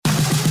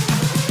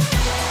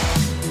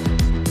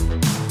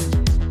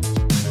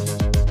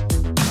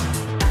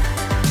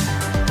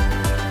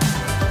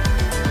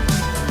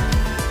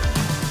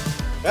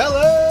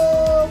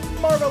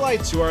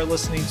right, you are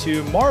listening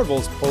to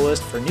Marvel's pull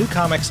list for new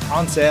comics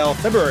on sale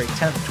February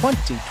 10th,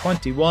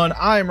 2021.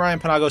 I'm Ryan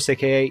Panagos,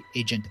 aka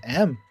Agent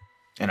M.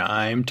 And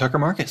I'm Tucker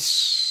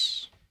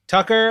Marcus.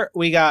 Tucker,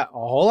 we got a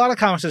whole lot of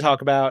comics to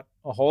talk about,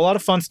 a whole lot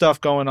of fun stuff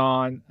going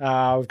on.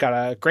 We've got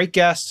a great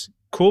guest,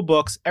 cool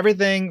books,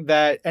 everything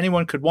that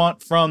anyone could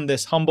want from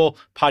this humble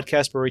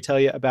podcast where we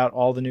tell you about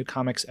all the new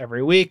comics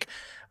every week.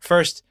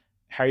 First,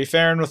 how are you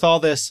faring with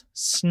all this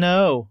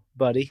snow,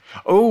 buddy?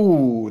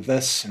 Oh, the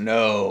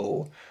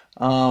snow.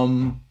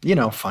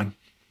 Fine.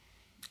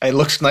 It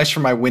looks nice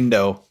from my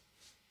window.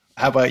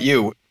 How about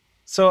you?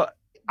 So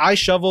I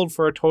shoveled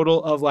for a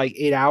total of like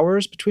 8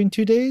 hours between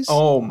 2 days.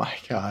 Oh my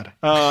God.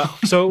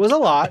 So it was a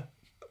lot.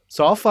 It's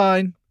all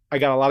fine. I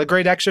got a lot of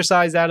great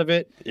exercise out of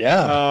it.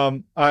 Yeah.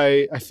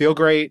 I feel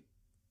great.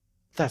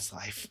 That's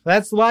life.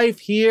 That's life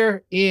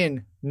here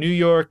in New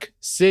York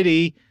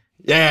City.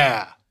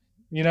 Yeah.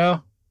 You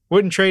know,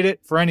 wouldn't trade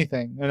it for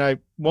anything. And I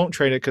won't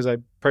trade it because I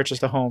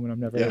purchased a home and I'm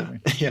never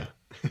leaving. Yeah.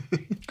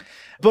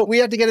 But we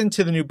have to get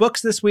into the new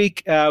books this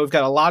week. We've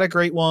got a lot of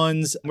great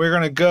ones. We're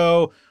going to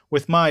go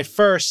with my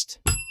first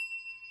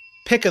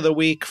pick of the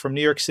week from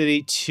New York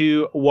City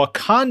to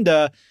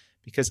Wakanda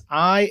because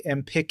I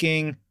am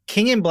picking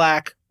King in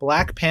Black,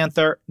 Black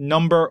Panther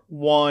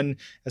 #1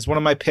 as one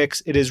of my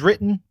picks. It is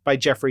written by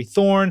Jeffrey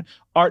Thorne,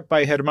 art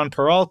by Germán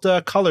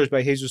Peralta, colors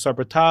by Jesus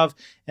Aburtov,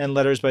 and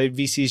letters by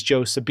VC's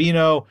Joe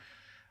Sabino.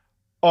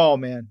 Oh,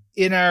 man.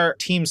 In our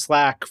team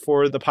Slack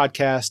for the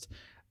podcast,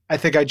 I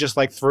think I just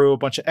threw a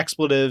bunch of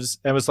expletives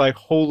and was like,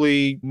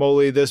 holy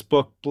moly, this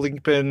book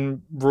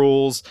blinkpin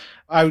rules.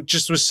 I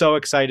just was so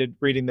excited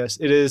reading this.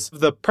 It is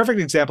the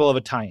perfect example of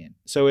a tie-in.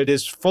 So it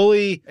is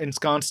fully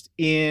ensconced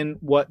in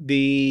what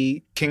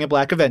the King of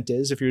Black event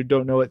is. If you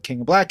don't know what King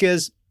of Black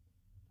is,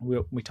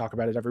 we talk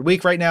about it every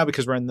week right now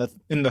because we're in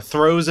the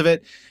throes of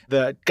it.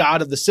 The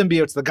god of the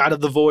symbiotes, the god of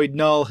the void,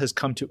 Null, has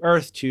come to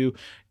Earth to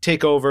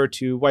take over,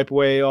 to wipe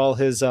away all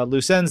his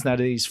loose ends now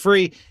that he's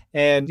free.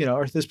 And,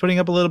 Earth is putting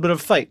up a little bit of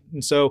a fight.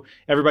 And so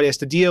everybody has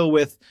to deal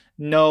with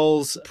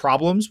Null's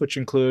problems, which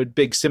include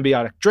big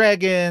symbiotic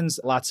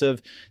dragons, lots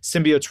of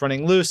symbiotes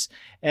running loose.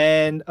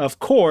 And, of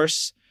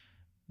course,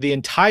 the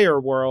entire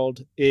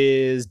world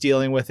is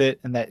dealing with it,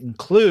 and that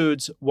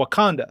includes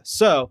Wakanda.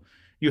 So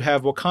you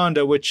have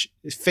Wakanda, which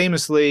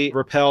famously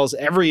repels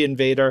every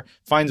invader,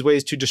 finds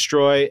ways to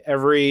destroy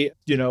every,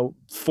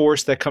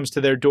 force that comes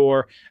to their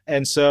door.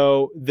 And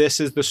so this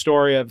is the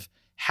story of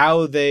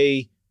how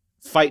they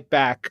fight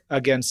back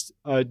against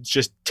a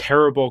just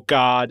terrible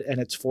god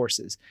and its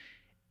forces.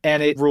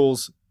 And it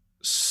rules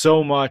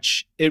so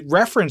much. It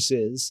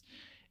references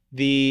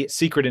the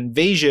Secret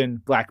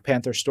Invasion Black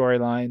Panther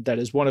storyline that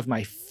is one of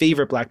my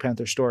favorite Black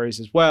Panther stories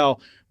as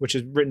well, which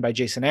is written by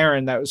Jason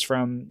Aaron. That was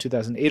from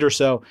 2008 or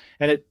so.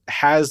 And it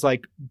has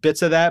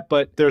bits of that,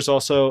 but there's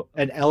also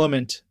an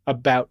element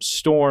about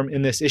Storm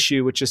in this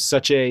issue, which is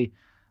such a,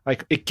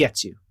 it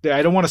gets you.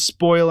 I don't want to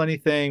spoil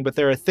anything, but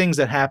there are things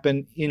that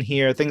happen in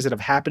here, things that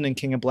have happened in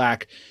King of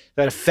Black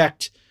that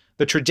affect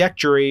the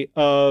trajectory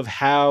of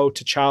how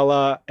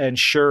T'Challa and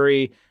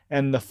Shuri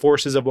and the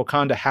forces of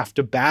Wakanda have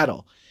to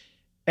battle.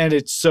 And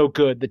it's so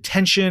good. The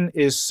tension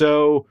is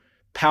so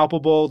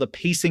palpable. The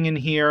pacing in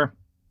here.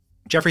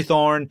 Jeffrey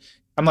Thorne,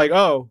 I'm like,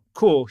 oh,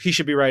 cool. He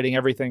should be writing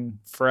everything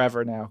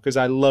forever now because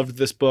I loved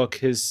this book.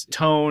 His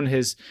tone,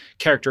 his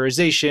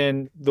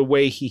characterization, the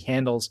way he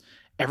handles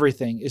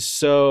everything is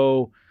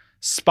so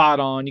spot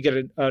on. You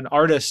get an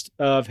artist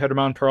of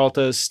Germán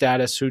Peralta's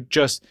status who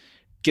just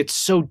gets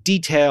so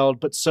detailed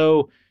but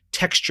so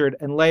textured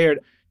and layered.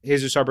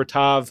 Jesus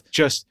Aburtov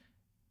just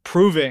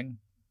proving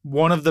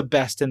one of the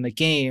best in the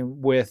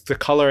game with the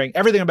coloring.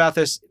 Everything about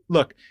this,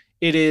 look,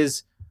 it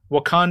is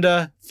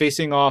Wakanda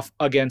facing off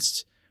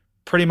against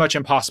pretty much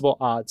impossible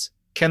odds.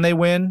 Can they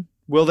win?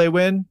 Will they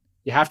win?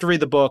 You have to read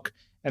the book.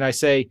 And I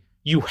say,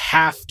 you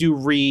have to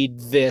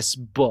read this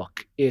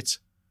book. It's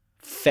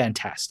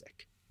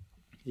fantastic.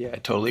 Yeah, I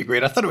totally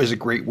agree. I thought it was a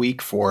great week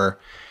for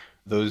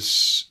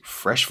those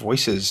fresh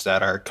voices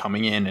that are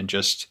coming in and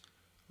just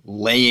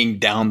laying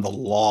down the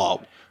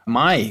law.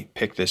 My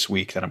pick this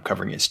week that I'm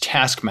covering is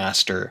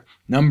Taskmaster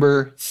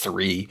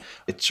 #3.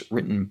 It's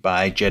written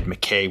by Jed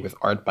MacKay with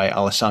art by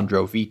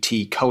Alessandro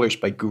VT, colors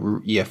by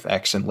Guru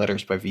EFX, and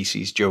letters by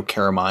VC's Joe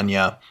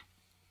Caramagna.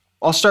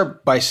 I'll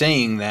start by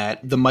saying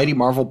that the Mighty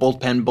Marvel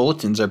Bullpen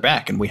Bulletins are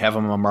back, and we have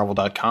them on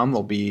Marvel.com.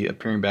 They'll be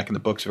appearing back in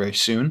the books very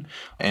soon,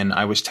 and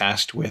I was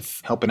tasked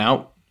with helping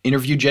out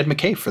interview Jed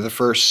MacKay for the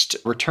first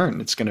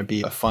return. It's going to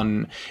be a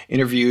fun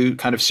interview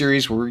kind of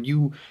series where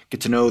you get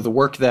to know the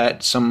work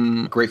that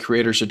some great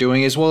creators are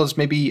doing, as well as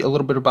maybe a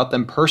little bit about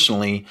them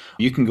personally.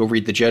 You can go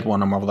read the Jed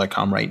one on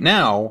Marvel.com right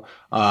now.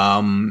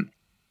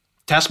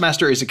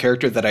 Taskmaster is a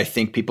character that I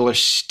think people are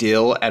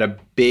still at a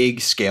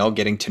big scale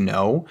getting to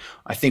know.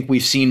 I think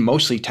we've seen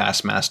mostly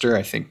Taskmaster,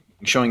 I think,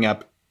 showing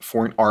up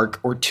for an arc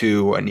or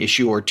two, an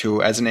issue or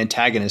two, as an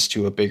antagonist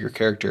to a bigger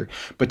character.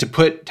 But to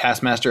put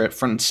Taskmaster at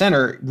front and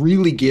center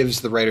really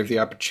gives the writer the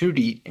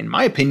opportunity, in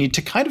my opinion,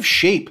 to kind of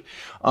shape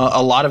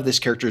a lot of this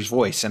character's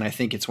voice. And I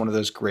think it's one of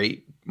those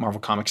great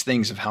Marvel Comics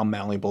things of how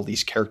malleable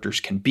these characters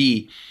can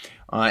be.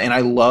 And I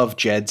love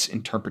Jed's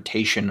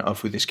interpretation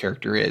of who this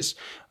character is.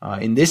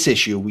 In this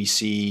issue, we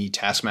see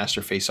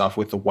Taskmaster face off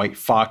with the White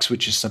Fox,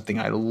 which is something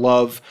I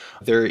love.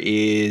 There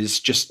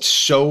is just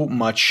so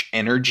much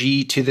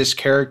energy to this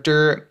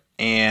character.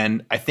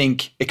 And I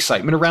think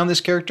excitement around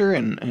this character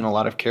and a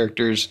lot of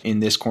characters in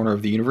this corner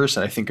of the universe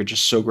that I think are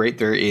just so great.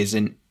 There is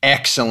an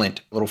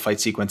excellent little fight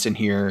sequence in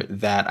here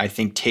that I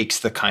think takes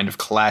the kind of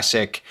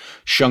classic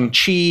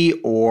Shang-Chi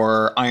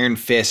or Iron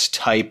Fist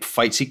type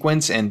fight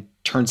sequence and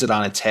turns it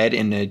on its head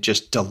in a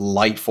just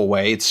delightful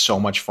way. It's so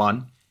much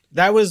fun.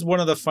 That was one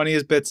of the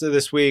funniest bits of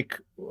this week.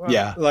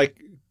 Yeah.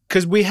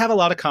 Because we have a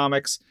lot of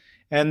comics,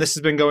 and this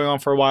has been going on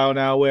for a while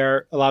now,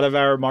 where a lot of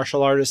our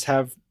martial artists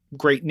have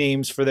great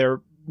names for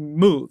their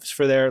moves,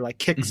 for their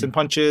kicks and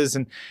punches,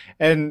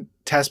 and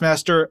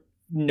Taskmaster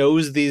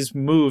knows these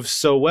moves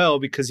so well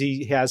because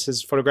he has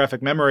his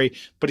photographic memory,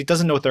 but he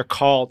doesn't know what they're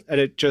called, and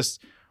it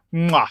just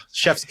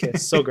chef's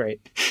kiss. So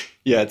great.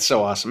 Yeah, it's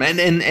so awesome.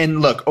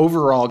 And look,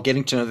 overall,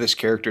 getting to know this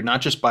character,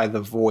 not just by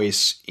the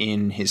voice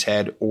in his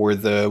head or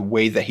the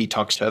way that he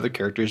talks to other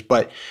characters,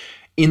 but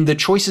in the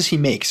choices he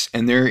makes.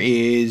 And there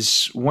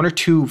is one or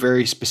two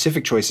very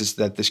specific choices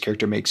that this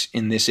character makes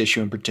in this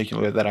issue in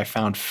particular that I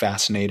found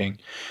fascinating,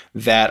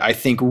 that I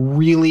think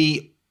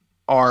really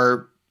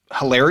are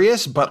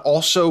hilarious, but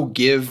also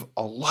give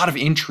a lot of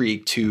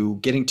intrigue to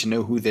getting to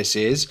know who this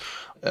is.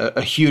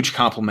 A huge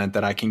compliment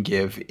that I can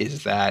give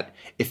is that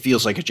it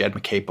feels like a Jed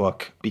MacKay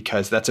book,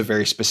 because that's a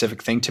very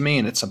specific thing to me,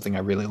 and it's something I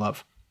really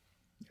love.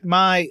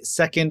 My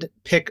second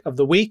pick of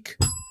the week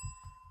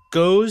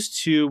goes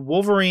to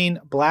Wolverine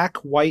Black,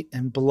 White,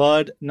 and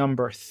Blood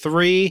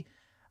 #3.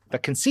 The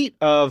conceit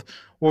of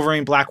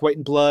Wolverine Black, White,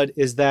 and Blood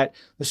is that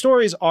the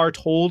stories are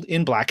told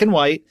in black and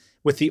white,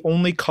 with the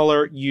only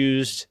color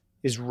used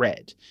is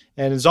red,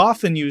 and is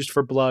often used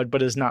for blood,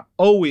 but is not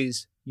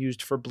always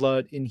used for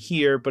blood in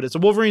here. But it's a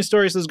Wolverine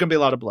story, so there's going to be a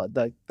lot of blood.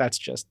 That's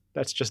just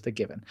a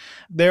given.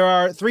 There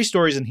are 3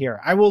 stories in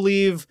here. I will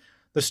leave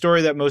the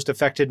story that most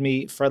affected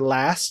me for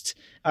last.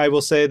 I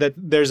will say that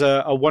there's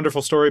a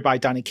wonderful story by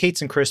Donny Cates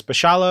and Chris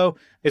Bachalo.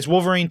 It's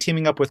Wolverine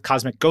teaming up with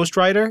Cosmic Ghost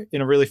Rider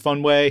in a really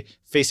fun way,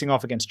 facing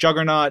off against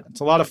Juggernaut. It's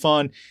a lot of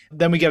fun.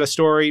 Then we get a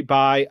story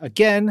by,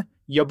 again,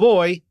 ya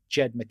boy,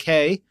 Jed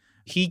MacKay.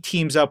 He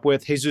teams up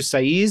with Jesus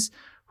Saiz,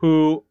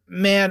 who,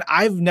 man,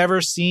 I've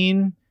never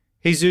seen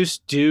Jesus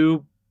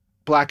do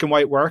black and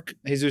white work.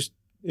 Jesus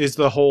is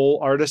the whole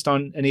artist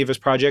on any of his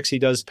projects. He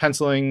does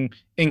penciling,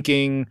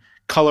 inking,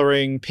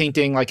 coloring,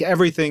 painting,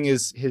 everything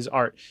is his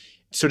art.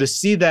 So to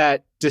see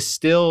that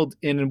distilled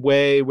in a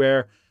way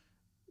where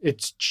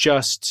it's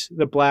just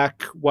the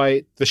black,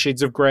 white, the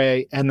shades of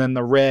gray, and then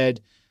the red,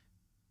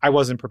 I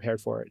wasn't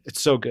prepared for it.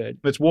 It's so good.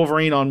 It's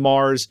Wolverine on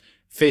Mars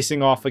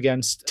facing off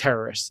against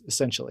terrorists,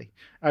 essentially.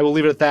 I will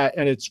leave it at that,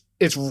 and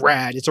it's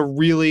rad. It's a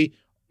really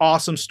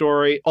awesome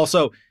story.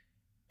 Also,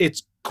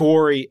 it's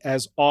gory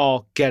as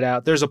all get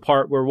out. There's a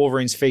part where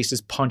Wolverine's face is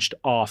punched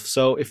off.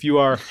 So if you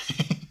are,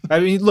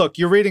 look,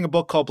 you're reading a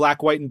book called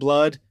Black, White, and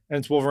Blood, and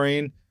it's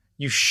Wolverine.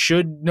 You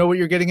should know what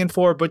you're getting in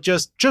for, but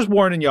just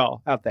warning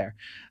y'all out there.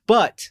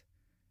 But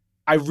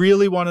I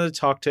really wanted to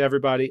talk to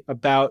everybody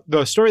about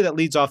the story that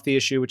leads off the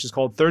issue, which is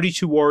called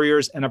 32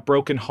 Warriors and a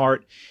Broken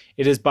Heart.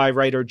 It is by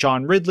writer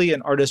John Ridley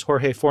and artist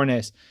Jorge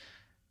Fornes.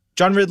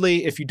 John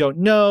Ridley, if you don't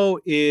know,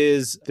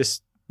 is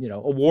this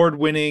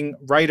award-winning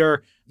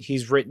writer.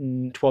 He's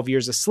written 12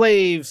 Years a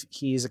Slave.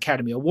 He's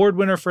Academy Award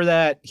winner for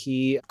that.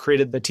 He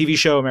created the TV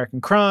show American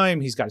Crime.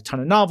 He's got a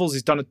ton of novels.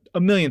 He's done a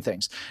million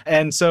things.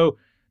 And so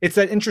it's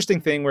that interesting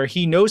thing where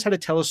he knows how to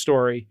tell a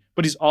story,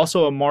 but he's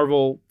also a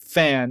Marvel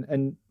fan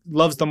and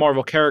loves the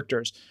Marvel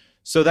characters.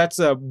 So that's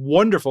a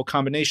wonderful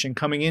combination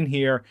coming in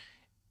here.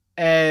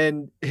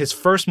 And his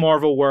first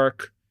Marvel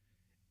work,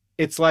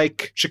 it's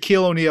like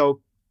Shaquille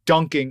O'Neal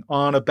dunking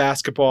on a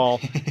basketball,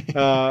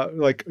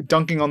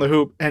 dunking on the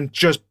hoop and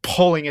just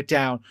pulling it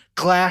down,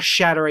 glass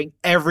shattering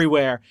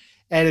everywhere.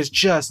 And it's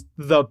just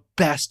the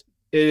best.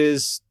 It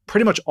is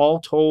pretty much all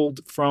told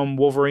from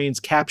Wolverine's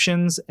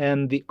captions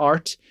and the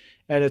art.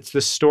 And it's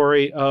the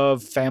story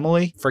of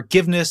family,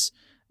 forgiveness,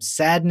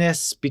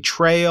 sadness,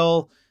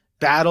 betrayal,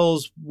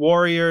 battles,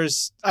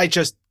 warriors. I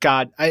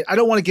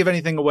don't want to give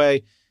anything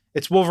away.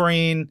 It's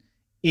Wolverine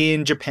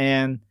in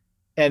Japan,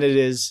 and it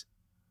is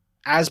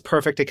as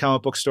perfect a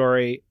comic book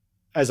story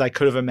as I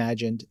could have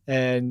imagined.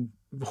 And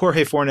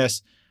Jorge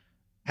Fornes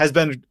has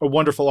been a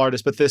wonderful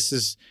artist, but this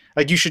is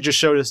you should just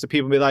show this to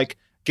people and be like,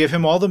 give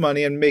him all the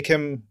money and make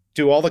him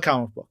do all the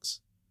comic books.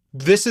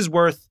 This is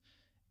worth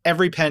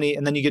every penny.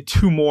 And then you get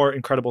 2 more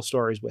incredible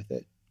stories with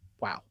it.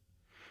 Wow.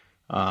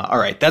 All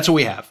right. That's what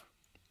we have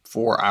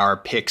for our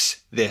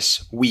picks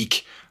this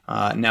week.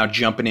 Now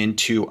jumping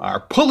into our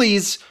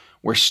pulleys.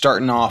 We're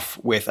starting off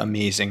with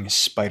Amazing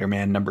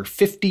Spider-Man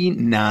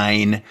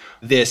 #59.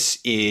 This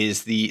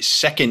is the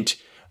second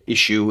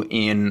issue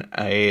in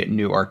a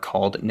new arc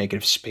called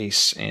Negative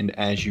Space. And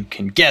as you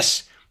can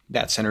guess,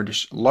 that centered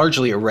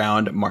largely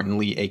around Martin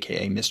Lee,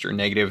 aka Mr.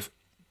 Negative.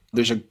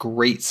 There's a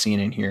great scene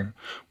in here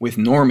with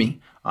Normie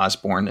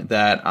Osborn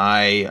that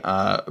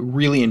I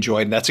really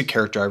enjoyed. That's a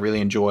character I really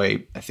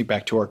enjoy. I think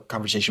back to our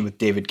conversation with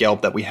David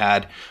Gelb that we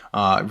had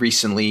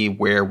recently,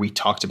 where we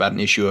talked about an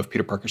issue of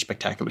Peter Parker's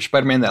Spectacular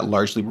Spider-Man that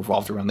largely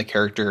revolved around the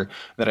character,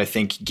 that I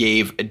think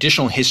gave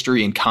additional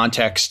history and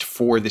context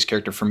for this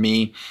character for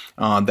me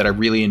that I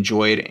really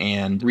enjoyed.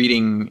 And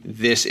reading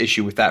this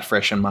issue with that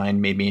fresh in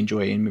mind made me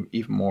enjoy it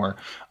even more.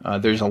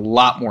 There's a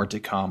lot more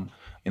to come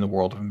in the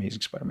world of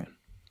Amazing Spider-Man.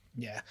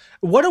 Yeah.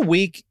 What a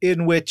week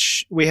in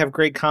which we have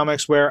great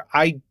comics where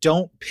I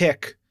don't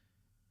pick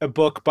a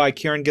book by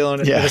Kieran Gillen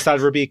and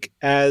Asad Rabiq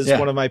as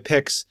one of my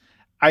picks.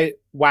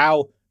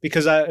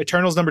 Because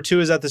Eternals #2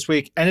 is out this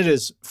week, and it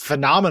is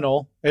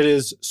phenomenal. It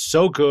is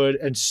so good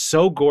and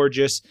so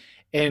gorgeous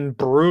and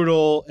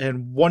brutal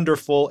and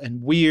wonderful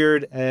and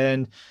weird.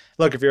 And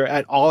look, if you're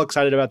at all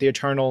excited about the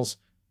Eternals,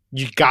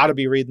 you got to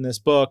be reading this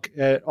book.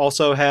 It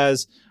also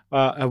has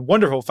a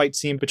wonderful fight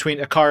scene between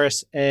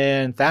Ikaris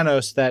and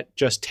Thanos that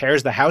just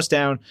tears the house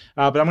down.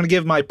 But I'm going to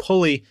give my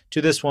pulley to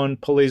this one.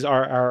 Pulleys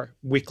are our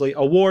weekly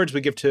awards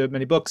we give to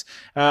many books.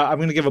 I'm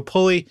going to give a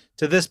pulley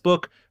to this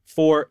book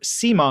for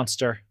Sea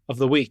Monster of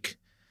the Week.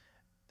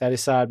 That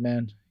is sad,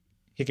 man.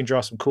 He can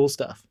draw some cool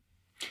stuff.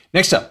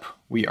 Next up,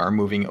 we are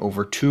moving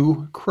over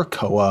to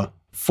Krakoa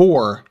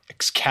for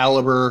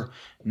Excalibur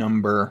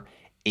number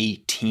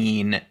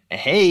 18.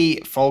 Hey,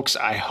 folks,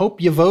 I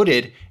hope you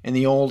voted in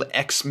the old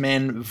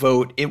X-Men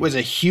vote. It was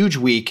a huge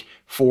week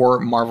for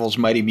Marvel's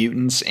Mighty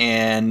Mutants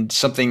and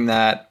something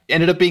that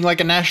ended up being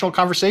like a national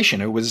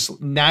conversation. It was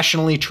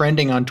nationally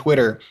trending on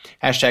Twitter,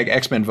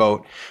 #X-Men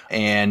vote,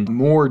 and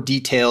more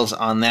details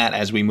on that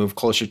as we move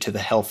closer to the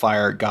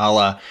Hellfire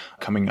Gala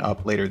coming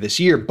up later this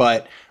year.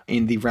 But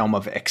in the realm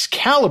of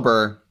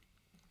Excalibur,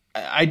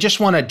 I just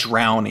want to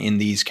drown in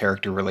these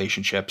character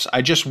relationships.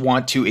 I just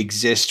want to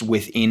exist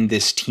within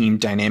this team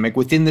dynamic,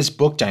 within this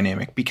book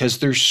dynamic, because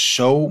there's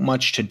so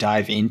much to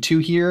dive into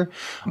here.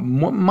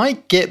 What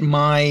might get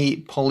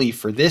my pulley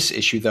for this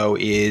issue, though,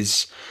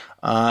 is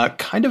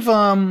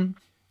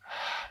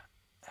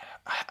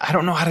I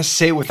don't know how to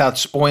say it without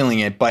spoiling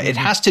it, but it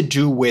has to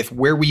do with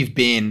where we've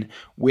been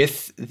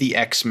with the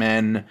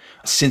X-Men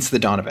since the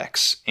Dawn of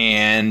X,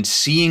 and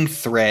seeing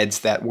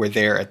threads that were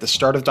there at the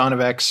start of Dawn of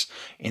X,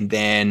 and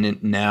then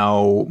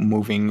now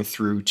moving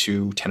through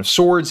to Ten of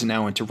Swords and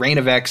now into Reign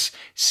of X,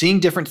 seeing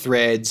different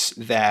threads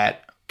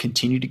that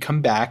continue to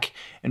come back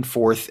and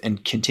forth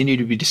and continue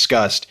to be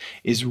discussed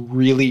is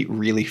really,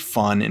 really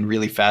fun and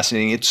really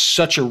fascinating. It's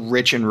such a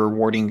rich and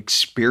rewarding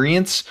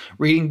experience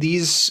reading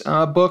these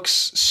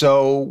books.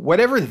 So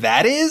whatever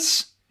that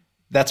is,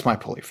 that's my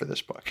pulley for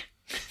this book.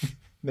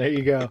 There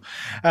you go.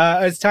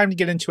 It's time to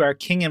get into our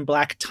King in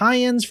Black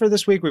tie-ins for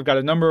this week. We've got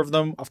a number of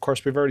them. Of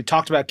course, we've already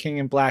talked about King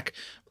in Black,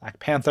 Black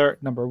Panther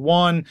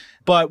 #1,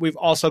 but we've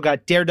also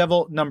got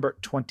Daredevil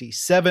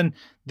 #27.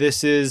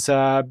 This is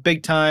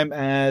big time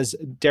as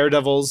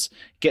Daredevils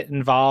get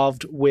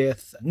involved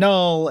with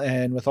Null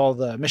and with all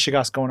the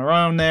Michigas going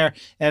around there.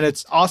 And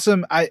it's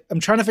awesome. I'm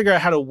trying to figure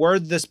out how to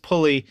word this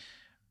pulley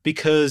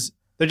because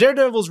the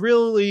Daredevils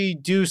really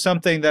do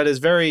something that is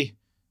very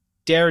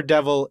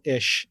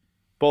Daredevil-ish,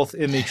 both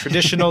in the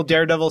traditional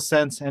Daredevil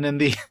sense and in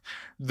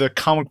the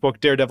comic book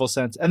Daredevil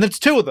sense. And it's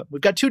two of them.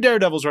 We've got two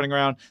Daredevils running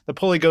around. The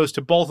pulley goes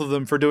to both of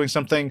them for doing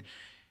something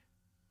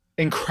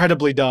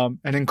incredibly dumb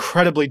and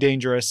incredibly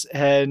dangerous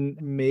and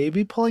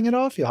maybe pulling it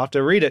off. You'll have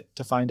to read it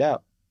to find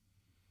out.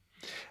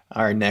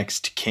 Our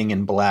next King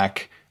in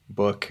Black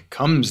book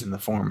comes in the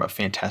form of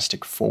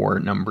Fantastic Four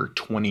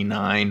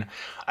 #29.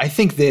 I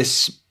think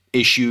this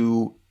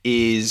issue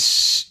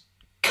is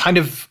kind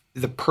of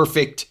the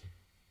perfect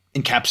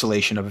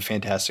encapsulation of a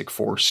Fantastic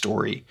Four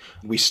story.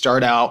 We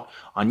start out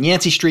on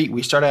Yancey Street.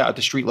 We start out at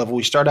the street level.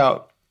 We start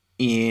out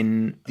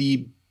in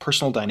the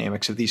personal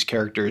dynamics of these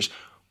characters.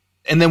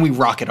 And then we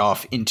rocket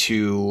off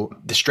into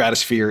the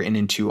stratosphere and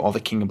into all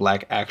the King in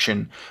Black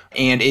action.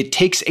 And it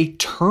takes a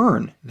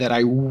turn that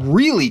I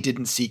really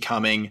didn't see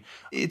coming.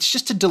 It's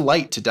just a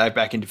delight to dive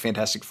back into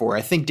Fantastic Four.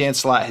 I think Dan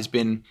Slott has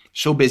been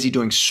so busy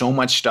doing so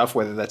much stuff,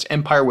 whether that's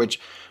Empire,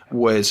 which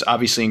was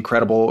obviously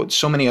incredible,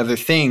 so many other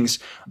things.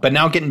 But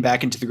now getting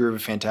back into the groove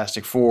of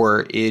Fantastic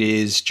Four, it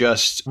is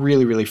just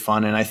really, really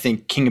fun. And I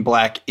think King in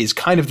Black is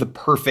kind of the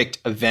perfect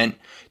event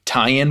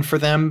tie-in for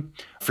them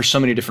for so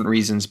many different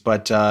reasons.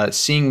 But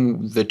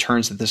seeing the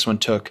turns that this one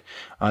took,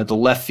 the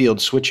left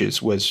field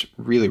switches was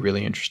really,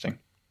 really interesting.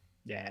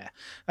 Yeah.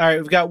 All right.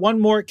 We've got one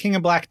more King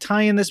in Black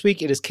tie-in this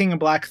week. It is King in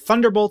Black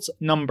Thunderbolts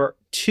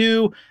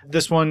 #2.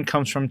 This one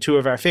comes from two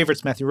of our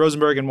favorites, Matthew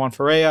Rosenberg and Juan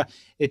Ferreira.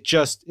 It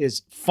just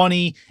is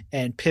funny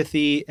and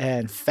pithy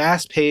and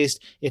fast-paced.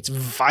 It's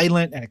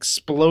violent and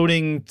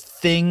exploding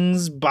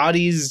things,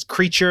 bodies,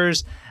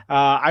 creatures.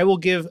 I will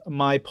give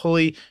my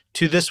pulley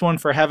to this one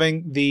for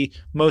having the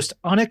most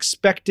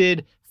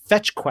unexpected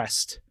fetch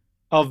quest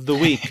of the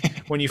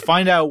week. When you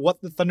find out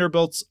what the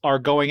Thunderbolts are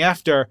going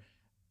after,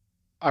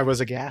 I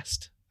was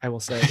aghast. I will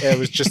say. It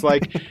was just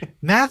like,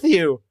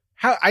 Matthew,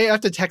 how I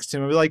have to text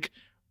him. I'll be like,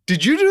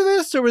 did you do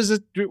this? Or was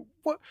it,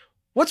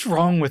 what's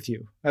wrong with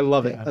you? I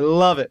love it. I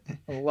love it.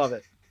 I love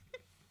it.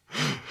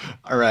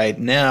 All right,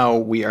 now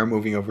we are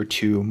moving over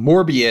to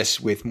Morbius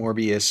with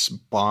Morbius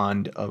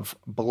Bond of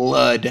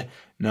Blood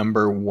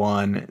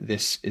 #1.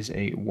 This is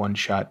a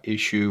one-shot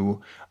issue.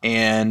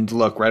 And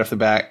look, right off the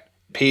bat,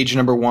 page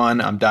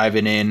 #1, I'm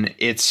diving in.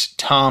 It's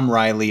Tom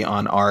Riley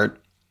on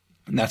art.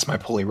 And that's my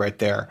pulley right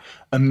there.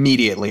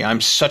 Immediately,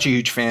 I'm such a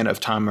huge fan of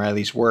Tom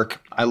Riley's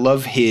work. I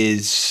love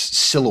his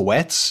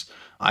silhouettes.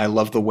 I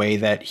love the way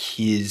that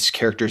his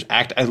characters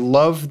act. I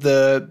love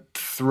the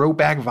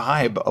throwback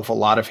vibe of a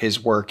lot of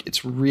his work.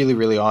 It's really,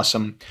 really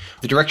awesome.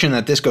 The direction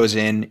that this goes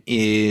in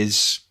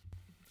is,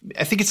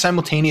 I think it's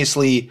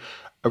simultaneously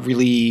a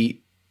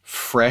really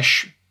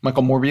fresh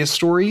Michael Morbius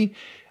story.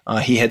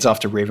 He heads off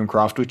to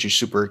Ravencroft, which is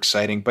super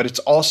exciting. But it's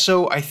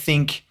also, I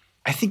think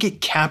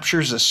it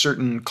captures a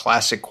certain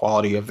classic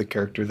quality of the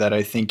character that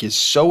I think is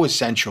so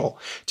essential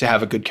to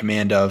have a good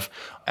command of.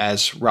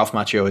 As Ralph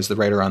Macchio is the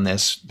writer on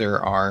this,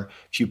 there are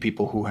few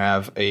people who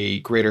have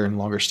a greater and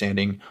longer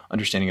standing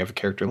understanding of a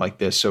character like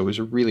this. So it was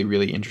a really,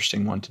 really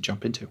interesting one to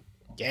jump into.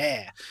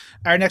 Yeah.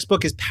 Our next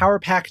book is Power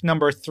Pack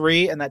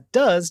 #3, and that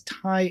does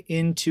tie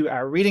into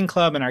our reading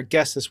club and our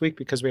guest this week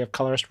because we have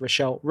colorist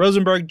Rachelle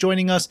Rosenberg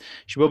joining us.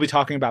 She will be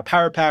talking about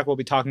Power Pack. We'll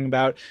be talking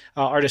about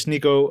artist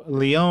Nico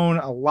Leone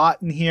a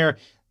lot in here.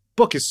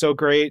 Book is so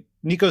great.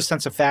 Nico's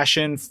sense of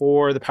fashion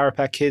for the Power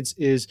Pack kids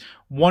is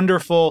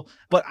wonderful,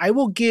 but I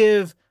will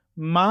give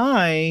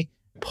my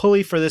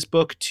pulley for this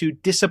book to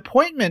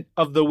disappointment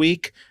of the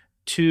week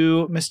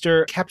to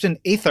Mr. Captain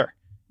Aether.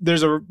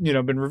 There's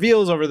been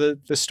reveals over the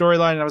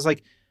storyline, and I was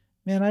like,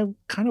 man, I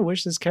kind of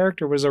wish this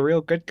character was a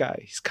real good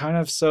guy. He's kind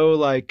of so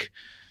like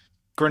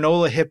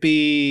granola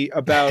hippie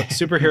about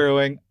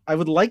superheroing. I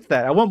would like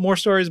that. I want more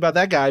stories about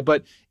that guy,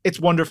 but it's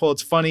wonderful.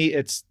 It's funny.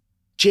 It's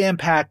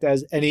jam-packed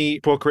as any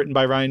book written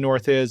by Ryan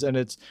North is, and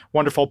it's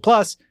wonderful.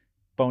 Plus,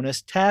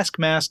 bonus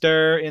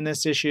Taskmaster in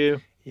this issue.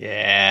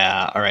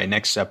 Yeah. All right.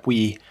 Next up,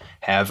 we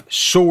have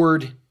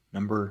Sword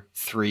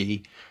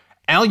 #3.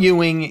 Al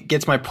Ewing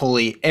gets my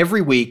pulley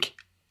every week.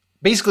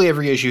 Basically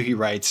every issue he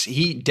writes.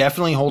 He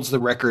definitely holds the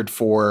record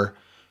for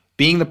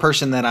being the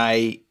person that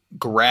I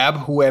grab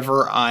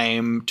whoever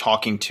I'm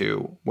talking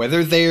to,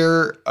 whether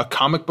they're a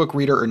comic book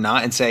reader or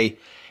not, and say,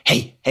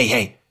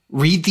 hey,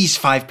 read these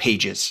 5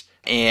 pages.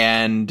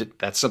 And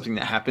that's something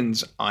that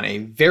happens on a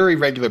very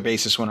regular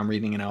basis when I'm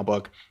reading an Al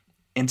book.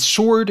 And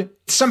Sword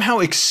somehow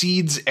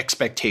exceeds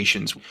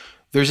expectations.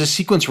 There's a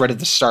sequence right at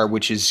the start,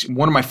 which is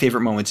one of my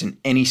favorite moments in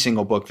any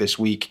single book this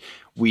week.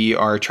 We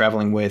are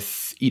traveling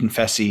with Eden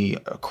Fessy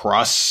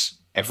across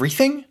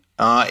everything.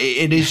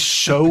 It is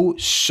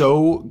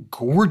so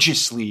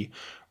gorgeously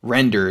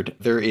rendered.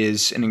 There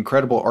is an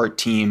incredible art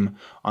team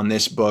on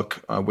this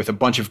book with a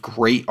bunch of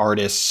great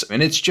artists,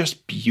 and it's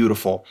just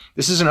beautiful.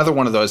 This is another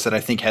one of those that I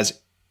think has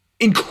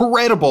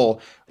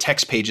incredible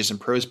text pages and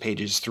prose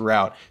pages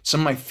throughout.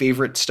 Some of my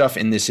favorite stuff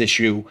in this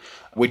issue,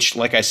 which,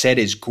 like I said,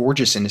 is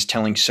gorgeous and is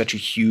telling such a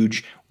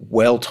huge,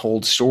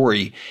 well-told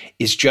story,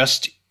 is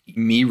just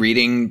me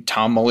reading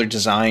Tom Muller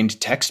designed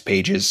text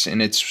pages.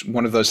 And it's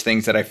one of those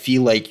things that I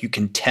feel like you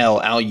can tell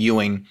Al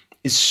Ewing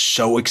is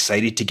so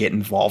excited to get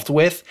involved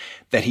with,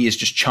 that he is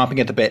just chomping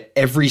at the bit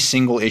every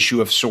single issue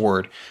of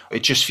Sword.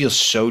 It just feels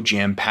so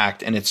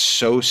jam-packed, and it's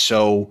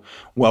so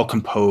well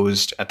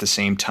composed at the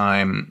same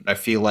time. I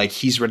feel like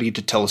he's ready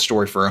to tell a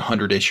story for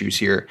 100 issues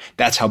here.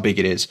 That's how big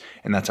it is,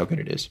 and that's how good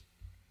it is.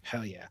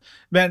 Hell yeah.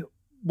 Man,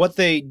 what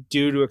they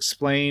do to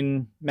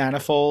explain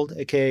Manifold,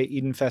 aka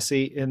Eden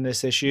Fessy, in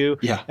this issue,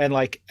 and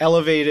like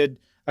elevated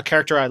a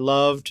character I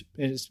loved,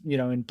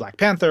 in Black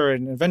Panther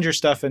and Avenger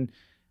stuff, and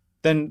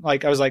then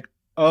like I was like,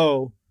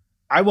 oh,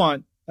 I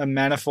want a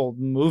Manifold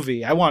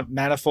movie. I want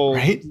Manifold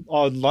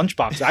on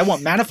Lunchbox. I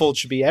want Manifold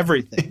should be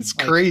everything. It's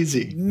like,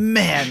 crazy.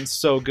 Man,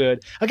 so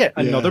good. Again,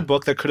 another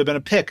book that could have been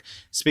a pick.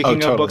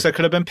 Speaking of books that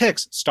could have been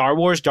picks, Star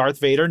Wars Darth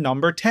Vader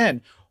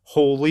 #10.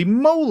 Holy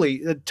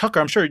moly.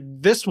 Tucker, I'm sure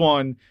this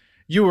one,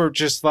 you were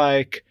just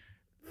like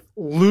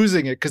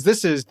losing it, because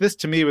this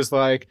to me was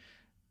like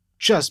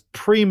just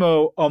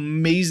primo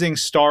amazing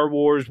Star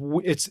Wars.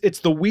 It's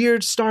the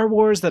weird Star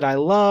Wars that I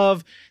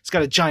love. It's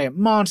got a giant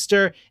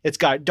monster. It's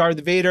got Darth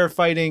Vader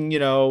fighting,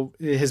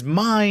 his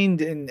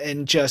mind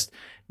and just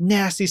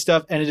nasty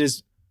stuff. And it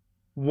is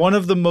one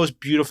of the most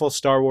beautiful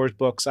Star Wars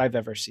books I've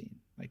ever seen.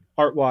 Like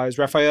art-wise,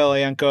 Raphael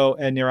Ienco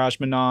and Niraj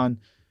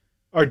Menon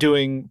are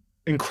doing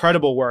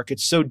incredible work.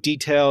 It's so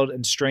detailed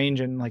and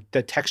strange, and like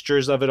the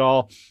textures of it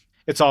all.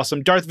 It's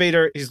awesome. Darth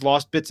Vader, he's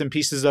lost bits and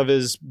pieces of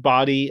his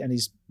body, and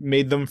he's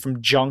made them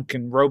from junk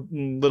and rope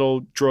and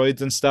little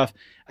droids and stuff.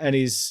 And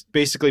he's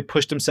basically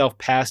pushed himself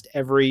past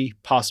every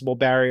possible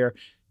barrier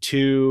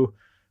to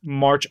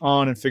march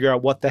on and figure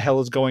out what the hell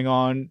is going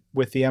on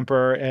with the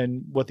Emperor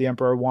and what the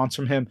Emperor wants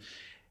from him.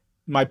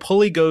 My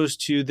pulley goes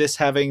to this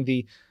having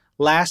the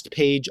last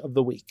page of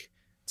the week.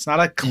 It's not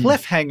a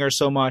cliffhanger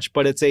so much,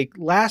 but it's a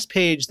last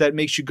page that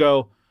makes you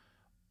go,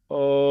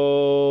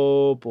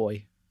 oh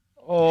boy.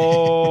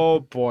 Oh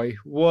boy,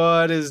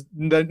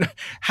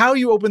 how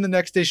you open the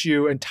next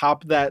issue and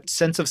top that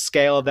sense of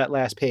scale of that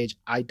last page,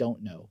 I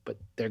don't know, but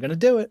they're going to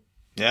do it.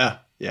 Yeah.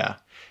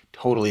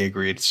 Totally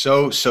agreed.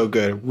 So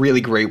good.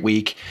 Really great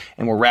week.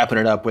 And we're wrapping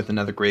it up with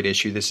another great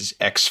issue. This is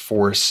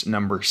X-Force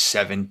number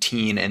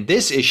 17. And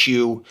this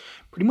issue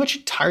pretty much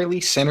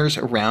entirely centers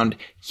around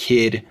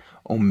Kid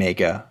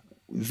Omega.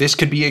 This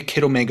could be a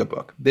Kid Omega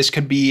book. This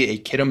could be a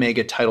Kid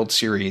Omega titled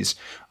series.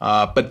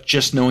 But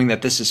just knowing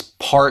that this is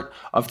part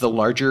of the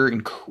larger,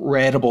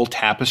 incredible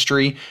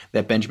tapestry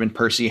that Benjamin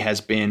Percy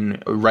has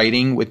been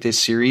writing with this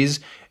series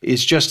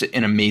is just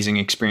an amazing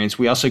experience.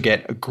 We also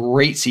get a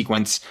great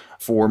sequence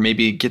for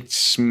maybe get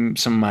some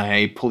of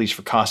my pulleys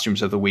for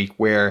costumes of the week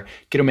where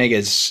Kid Omega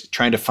is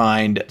trying to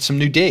find some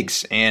new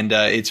digs. And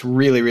it's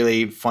really,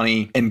 really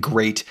funny and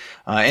great.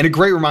 And a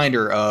great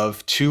reminder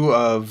of two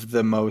of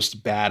the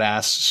most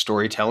badass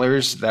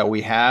storytellers that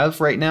we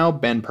have right now,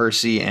 Ben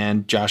Percy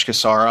and Josh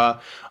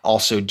Cassara,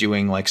 also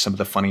doing like some of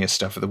the funniest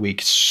stuff of the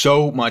week.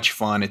 So much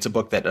fun. It's a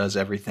book that does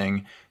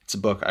everything. It's a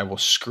book I will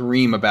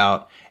scream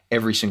about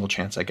every single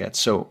chance I get.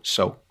 So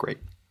great.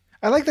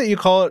 I like that you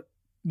call it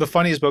the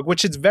funniest book,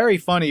 which is very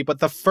funny, but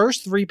the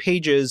first 3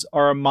 pages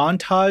are a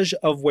montage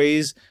of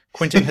ways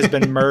Quentin has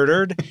been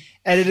murdered.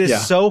 And it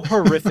is so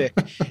horrific.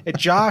 And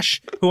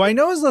Josh, who I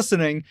know is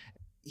listening,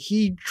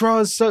 he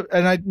draws so,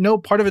 and I know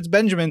part of it's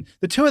Benjamin.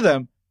 The two of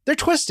them, they're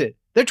twisted.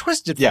 They're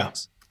twisted.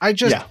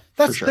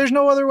 Folks. There's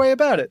no other way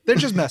about it. They're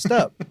just messed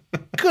up.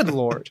 Good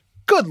Lord.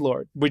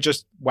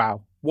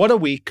 Wow. What a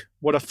week.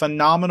 What a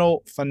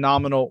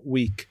phenomenal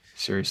week.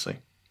 Seriously.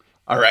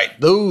 All right.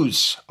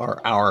 Those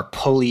are our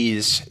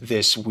pulleys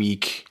this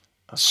week.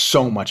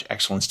 So much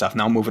excellent stuff.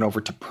 Now moving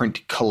over to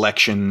print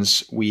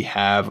collections. We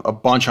have a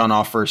bunch on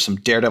offer, some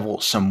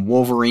Daredevil, some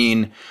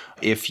Wolverine.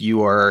 If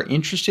you are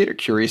interested or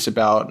curious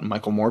about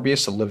Michael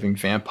Morbius, the Living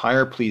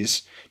Vampire,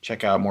 please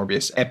check out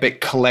Morbius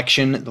Epic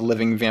Collection, The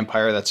Living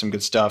Vampire. That's some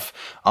good stuff.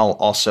 I'll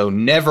also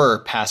never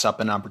pass up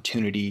an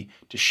opportunity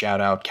to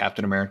shout out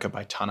Captain America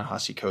by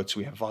Ta-Nehisi Coates.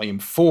 We have volume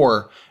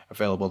 4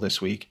 available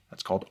this week.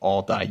 That's called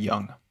All Die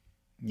Young.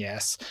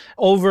 Yes.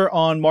 Over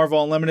on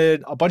Marvel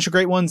Unlimited, a bunch of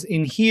great ones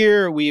in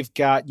here. We've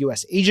got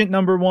U.S. Agent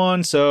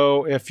 #1.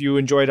 So if you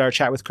enjoyed our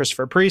chat with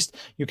Christopher Priest,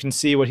 you can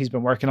see what he's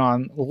been working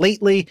on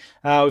lately.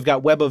 We've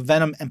got Web of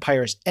Venom,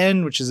 Empire's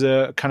End, which is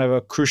a kind of a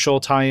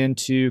crucial tie-in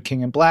to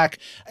King in Black.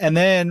 And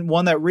then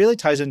one that really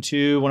ties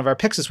into one of our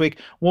picks this week,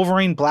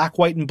 Wolverine Black,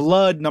 White, and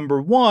Blood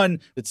 #1.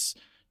 It's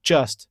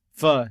just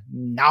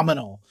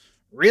phenomenal.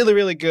 Really,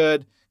 really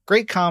good.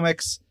 Great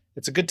comics.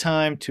 It's a good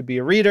time to be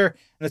a reader,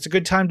 and it's a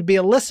good time to be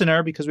a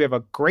listener because we have a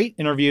great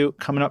interview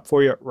coming up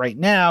for you right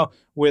now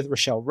with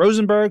Rachelle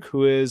Rosenberg,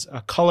 who is a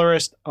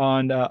colorist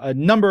on a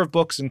number of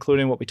books,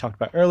 including what we talked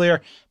about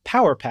earlier,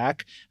 Power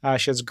Pack.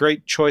 She has a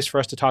great choice for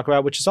us to talk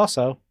about, which is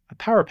also a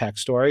Power Pack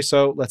story.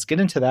 So let's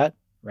get into that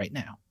right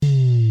now.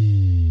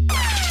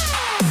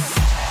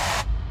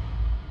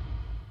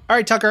 All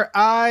right, Tucker,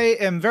 I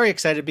am very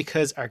excited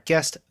because our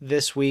guest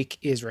this week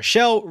is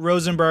Rachelle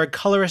Rosenberg,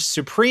 colorist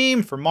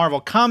supreme for Marvel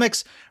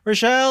Comics.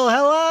 Rachelle,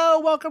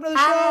 hello. Welcome to the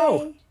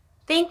show.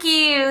 Thank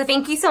you.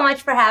 Thank you so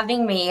much for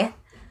having me.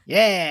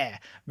 Yeah,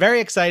 very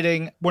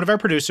exciting. One of our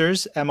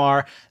producers,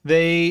 MR,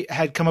 they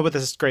had come up with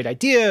this great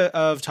idea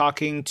of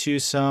talking to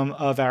some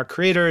of our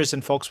creators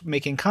and folks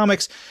making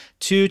comics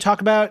to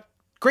talk about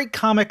great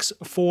comics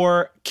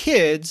for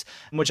kids,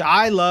 which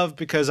I love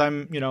because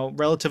I'm,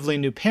 relatively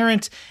new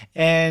parent,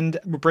 and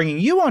we're bringing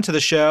you onto the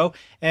show,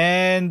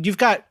 and you've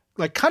got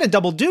like kind of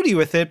double duty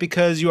with it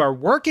because you are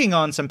working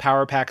on some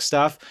Power Pack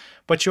stuff,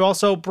 but you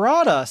also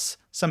brought us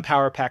some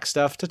Power Pack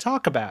stuff to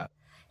talk about.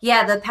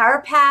 Yeah, the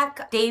Power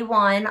Pack Day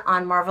 1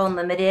 on Marvel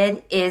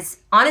Unlimited is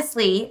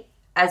honestly,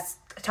 as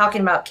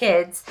talking about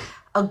kids,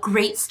 a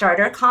great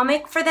starter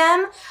comic for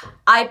them.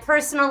 I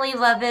personally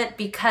love it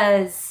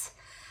because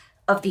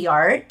of the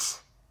art,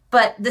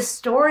 but the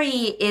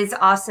story is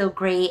also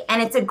great,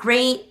 and it's a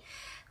great,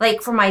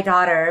 like for my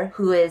daughter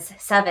who is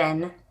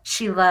 7,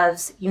 she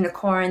loves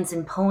unicorns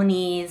and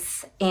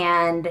ponies,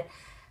 and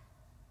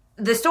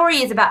the story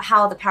is about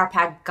how the Power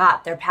Pack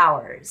got their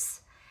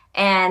powers,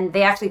 and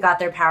they actually got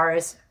their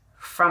powers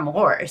from a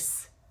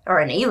horse, or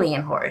an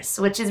alien horse,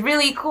 which is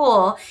really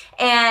cool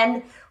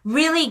and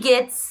really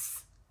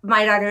gets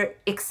my daughter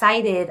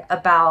excited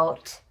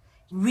about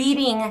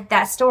reading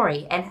that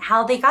story and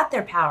how they got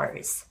their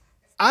powers.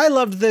 I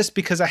loved this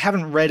because I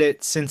haven't read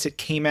it since it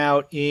came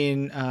out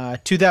in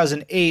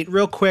 2008.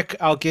 Real quick,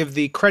 I'll give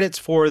the credits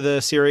for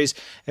the series.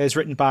 It's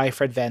written by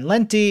Fred Van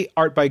Lente,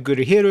 art by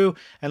Gurihiru,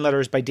 and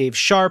letters by Dave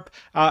Sharp.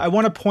 I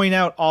want to point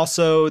out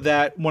also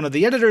that one of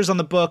the editors on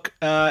the book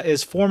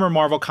is former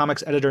Marvel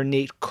Comics editor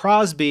Nate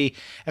Crosby.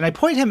 And I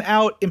point him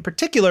out in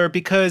particular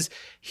because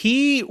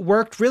he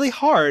worked really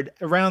hard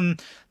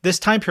around this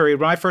time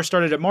period. When I first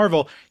started at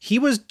Marvel, he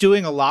was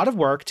doing a lot of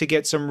work to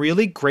get some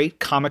really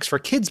great comics for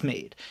kids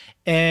made.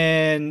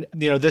 And,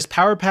 this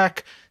Power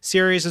Pack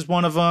series is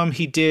one of them.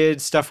 He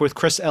did stuff with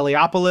Chris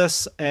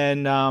Eliopoulos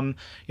and, a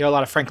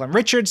lot of Franklin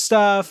Richards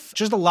stuff.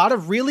 Just a lot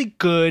of really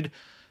good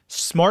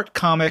smart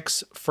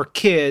comics for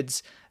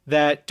kids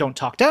that don't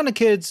talk down to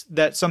kids,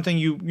 that's something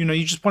you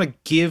just want to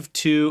give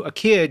to a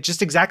kid,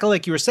 just exactly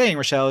like you were saying,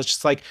 Rachelle. It's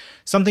just like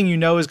something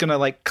is going to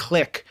like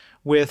click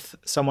with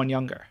someone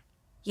younger.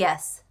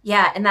 Yes.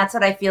 Yeah. And that's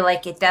what I feel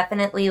like it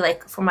definitely,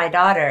 like for my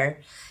daughter,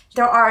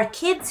 there are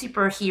kid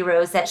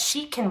superheroes that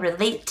she can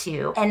relate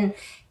to. And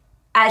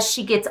as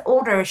she gets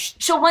older,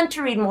 she'll want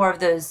to read more of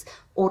those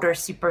older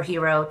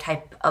superhero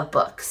type of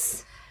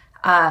books.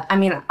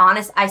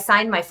 I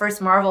signed my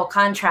first Marvel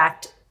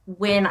contract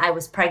when I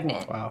was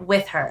pregnant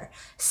with her.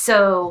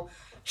 So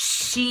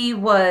she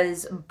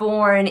was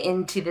born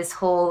into this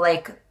whole,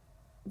 like,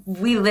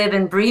 we live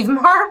and breathe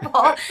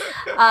Marvel.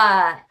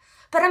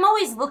 But I'm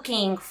always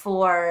looking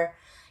for,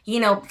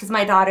 because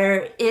my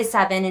daughter is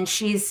 7 and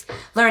she's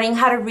learning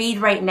how to read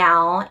right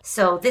now.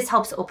 So this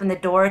helps open the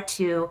door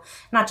to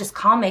not just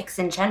comics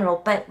in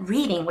general, but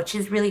reading, which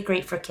is really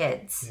great for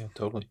kids. Yeah,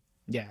 totally.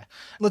 Yeah.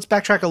 Let's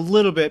backtrack a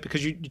little bit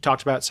because you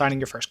talked about signing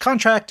your first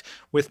contract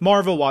with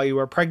Marvel while you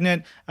were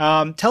pregnant.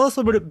 Tell us a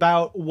little bit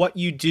about what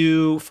you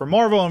do for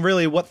Marvel and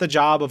really what the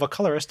job of a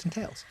colorist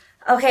entails.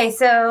 Okay,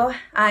 so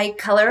I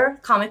color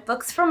comic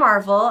books for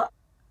Marvel.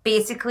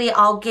 Basically,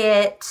 I'll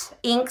get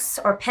inks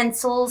or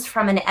pencils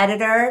from an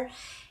editor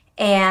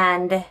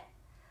and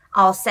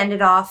I'll send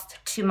it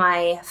off to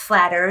my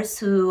flatters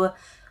who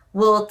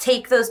will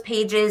take those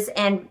pages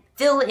and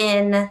fill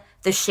in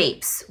the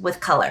shapes with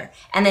color.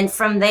 And then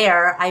from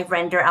there, I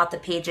render out the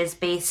pages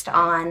based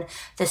on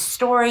the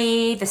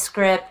story, the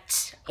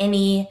script,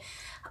 any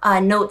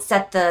notes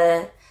that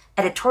the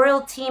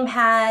editorial team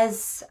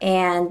has.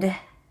 And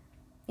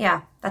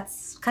yeah,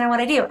 that's kind of what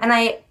I do. And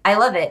I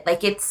love it.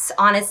 Like, it's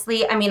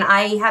honestly,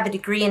 I have a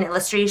degree in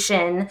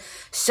illustration,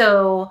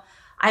 so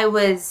I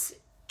was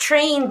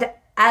trained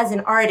as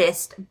an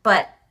artist,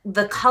 but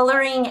the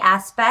coloring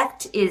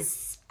aspect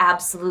is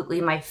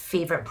absolutely my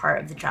favorite part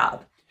of the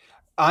job.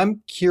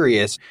 I'm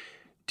curious,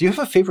 do you have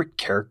a favorite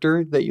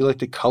character that you like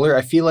to color?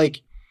 I feel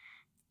like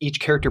each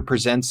character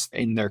presents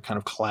in their kind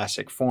of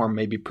classic form,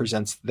 maybe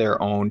presents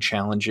their own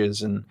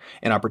challenges and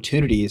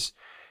opportunities.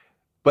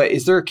 But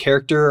is there a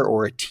character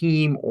or a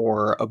team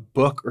or a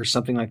book or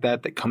something like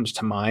that that comes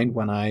to mind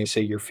when I say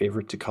your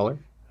favorite to color?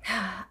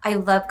 I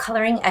love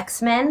coloring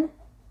X-Men.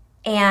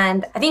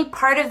 And I think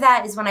part of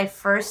that is when I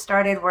first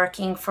started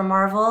working for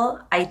Marvel,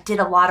 I did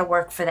a lot of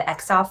work for the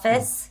X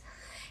Office.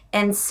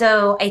 And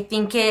so I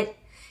think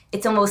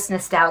it's almost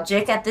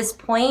nostalgic at this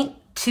point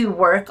to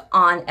work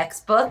on X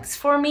books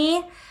for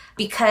me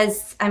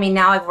because,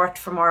 now I've worked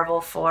for Marvel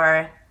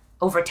for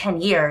over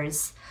 10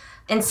 years.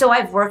 And so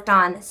I've worked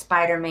on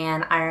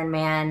Spider-Man, Iron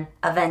Man,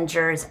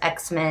 Avengers,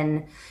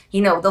 X-Men,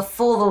 the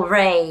full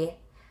array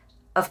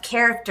of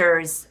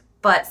characters.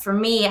 But for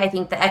me, I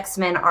think the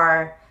X-Men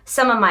are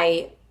some of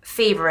my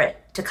favorite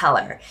to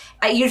color.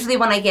 Usually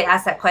when I get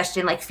asked that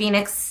question, like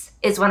Phoenix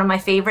is one of my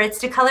favorites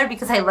to color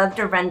because I love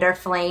to render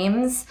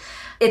flames.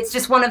 It's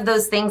just one of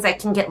those things I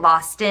can get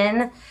lost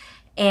in.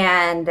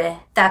 And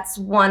that's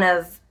one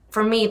of,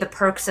 for me, the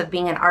perks of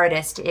being an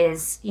artist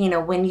is,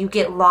 when you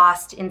get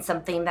lost in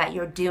something that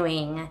you're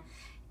doing,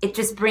 it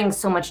just brings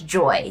so much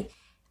joy.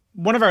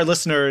 One of our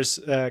listeners,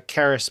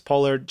 Karis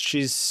Pollard,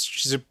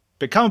 she's a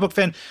big comic book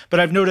fan, but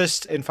I've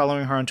noticed in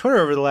following her on Twitter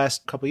over the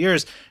last couple of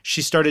years,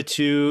 she started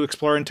to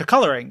explore into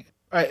coloring.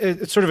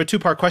 It's sort of a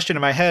two-part question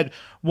in my head.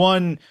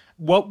 One,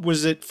 what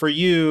was it for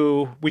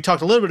you? We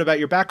talked a little bit about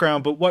your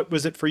background, but what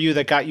was it for you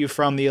that got you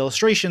from the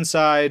illustration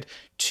side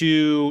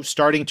to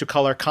starting to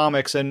color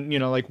comics? And, do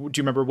you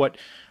remember what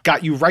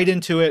got you right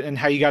into it and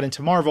how you got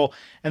into Marvel?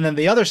 And then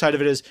the other side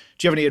of it is, do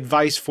you have any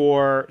advice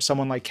for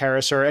someone like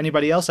Karis or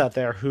anybody else out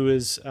there who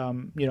is,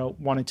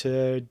 wanting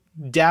to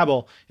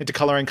dabble into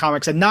coloring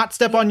comics and not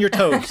step on your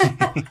toes,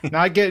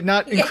 not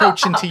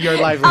encroach into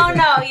your livelihood?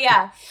 Oh, no,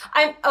 yeah.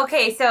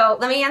 Okay, so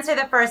let me answer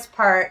the first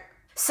part.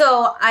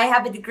 So I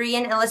have a degree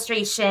in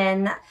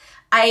illustration.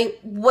 I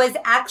was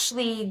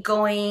actually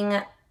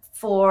going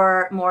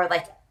for more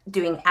like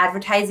doing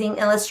advertising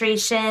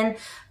illustration,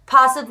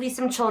 possibly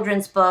some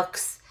children's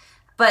books.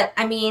 But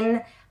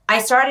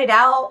I started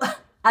out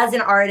as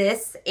an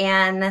artist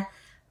and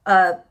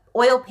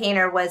oil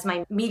painter was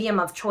my medium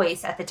of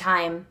choice at the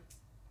time.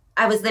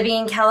 I was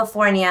living in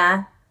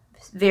California,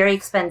 very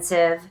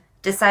expensive,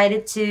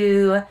 decided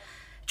to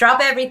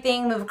drop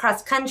everything, move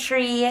across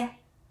country,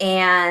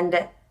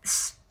 and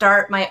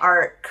start my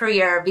art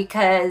career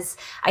because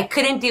I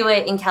couldn't do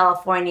it in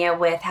California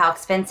with how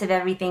expensive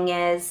everything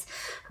is.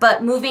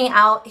 But moving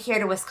out here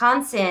to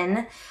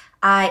Wisconsin,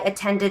 I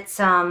attended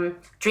some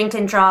drink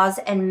and draws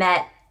and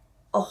met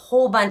a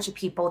whole bunch of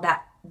people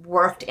that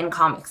worked in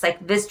comics.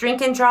 Like, this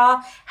drink and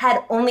draw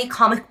had only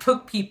comic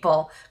book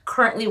people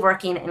currently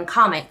working in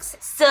comics.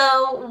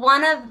 So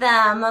one of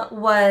them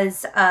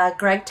was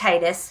Greg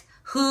Titus,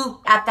 who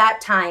at that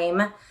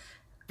time,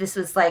 this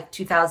was like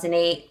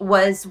 2008,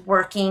 was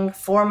working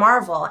for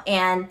Marvel.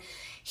 And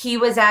he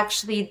was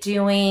actually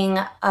doing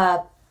a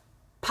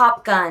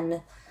Pop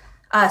Gun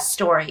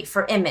story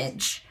for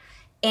Image.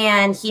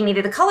 And he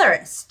needed a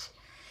colorist.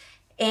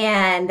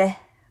 And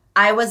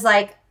I was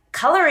like,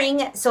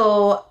 coloring?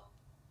 So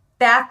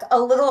back a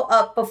little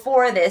up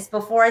before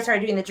I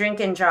started doing the drink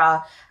and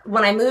draw,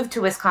 when I moved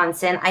to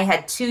Wisconsin, I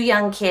had 2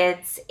 young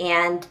kids,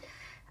 and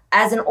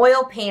as an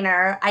oil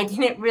painter, I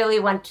didn't really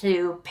want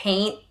to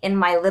paint in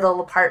my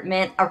little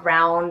apartment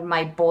around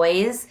my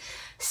boys.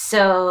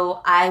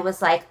 So I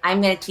was like,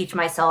 I'm going to teach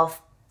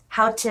myself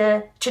how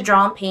to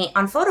draw and paint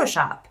on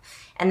Photoshop.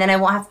 And then I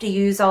won't have to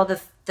use all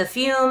the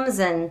fumes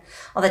and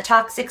all the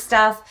toxic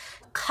stuff.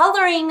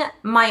 Coloring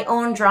my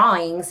own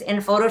drawings in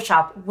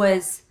Photoshop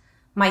was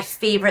my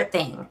favorite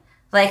thing.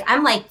 Like,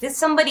 I'm like, did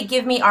somebody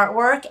give me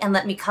artwork and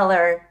let me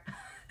color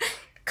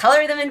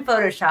them in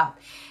Photoshop?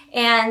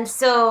 And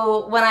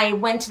so when I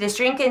went to this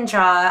drink and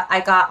draw, I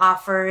got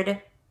offered,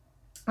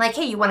 like,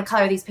 hey, you want to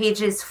color these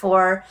pages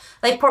for,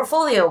 like,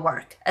 portfolio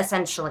work,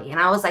 essentially. And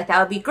I was like, that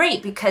would be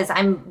great because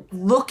I'm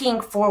looking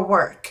for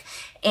work.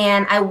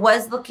 And I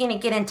was looking to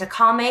get into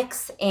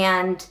comics,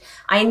 and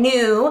I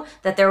knew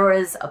that there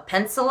was a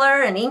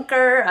penciler, an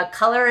inker, a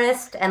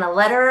colorist, and a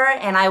letterer.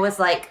 And I was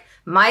like,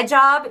 my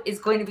job is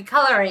going to be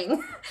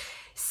coloring.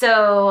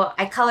 So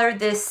I colored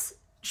this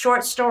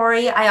short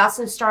story. I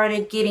also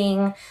started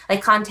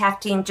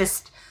contacting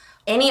just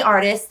any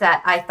artist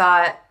that I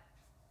thought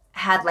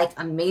had like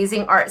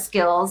amazing art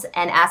skills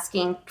and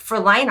asking for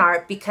line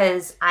art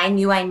because I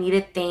knew I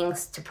needed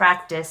things to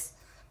practice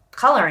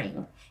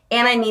coloring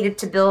and I needed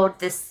to build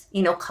this,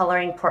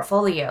 coloring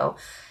portfolio.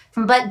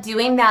 But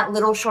doing that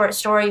little short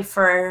story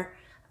for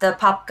the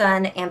Pop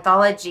Gun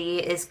anthology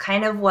is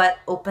kind of what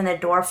opened the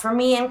door for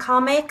me in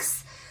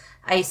comics.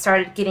 I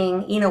started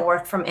getting,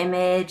 work from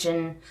Image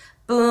and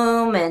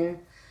Boom, and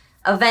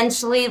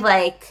eventually,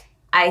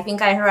 I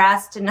think I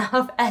harassed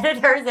enough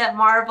editors at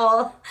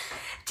Marvel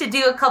to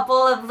do a couple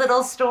of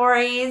little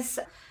stories.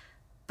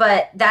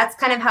 But that's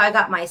kind of how I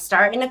got my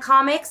start into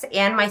comics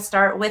and my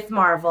start with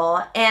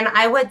Marvel. And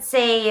I would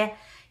say,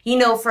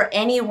 for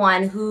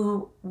anyone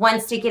who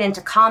wants to get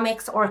into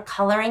comics or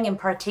coloring in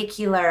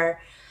particular,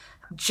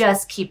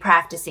 just keep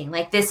practicing.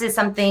 Like, this is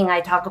something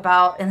I talk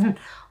about in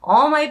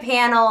all my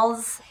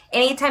panels.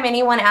 Anytime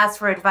anyone asks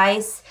for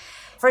advice,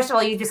 first of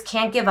all, you just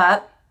can't give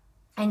up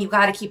and you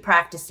got to keep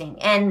practicing.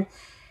 And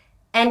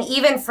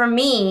even for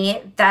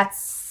me, that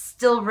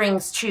still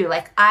rings true.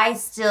 Like, I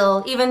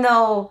still, even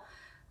though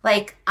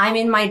I'm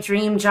in my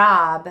dream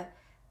job,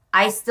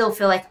 I still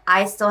feel like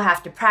I still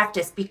have to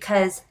practice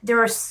because there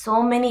are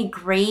so many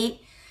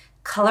great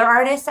color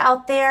artists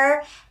out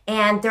there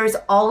and there's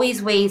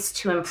always ways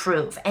to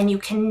improve and you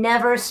can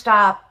never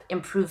stop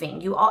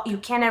improving. You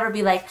can't ever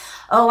be like,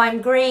 oh,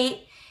 I'm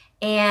great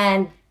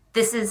and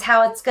this is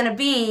how it's going to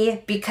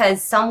be,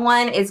 because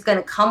someone is going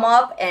to come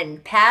up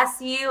and pass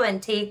you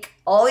and take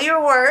all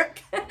your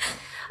work.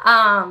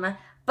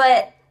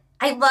 But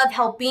I love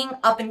helping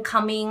up and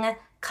coming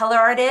color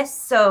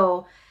artists.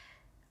 So,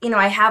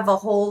 I have a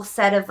whole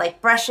set of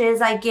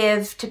brushes I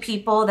give to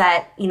people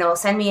that,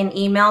 send me an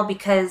email,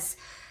 because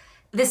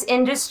this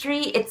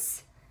industry,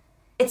 it's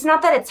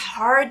not that it's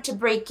hard to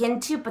break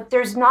into, but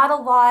there's not a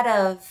lot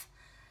of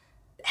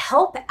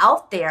help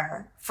out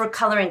there for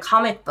coloring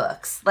comic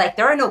books.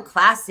 There are no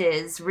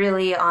classes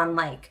really on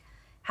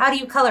how do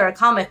you color a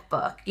comic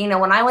book?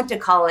 When I went to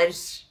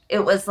college,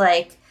 it was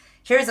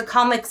here's a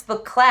comics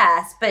book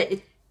class, but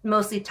it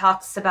mostly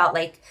talks about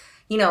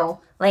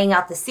laying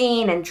out the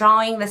scene and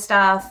drawing the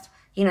stuff.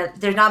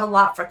 There's not a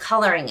lot for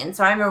coloring. And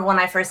so I remember when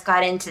I first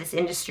got into this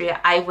industry,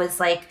 I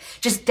was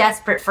just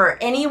desperate for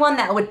anyone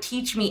that would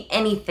teach me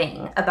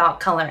anything about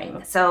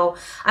coloring. So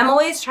I'm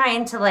always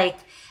trying to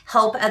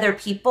help other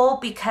people,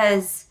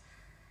 because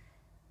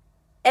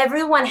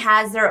everyone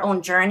has their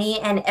own journey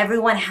and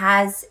everyone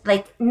has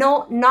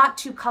not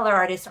two color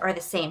artists are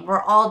the same.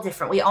 We're all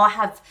different. We all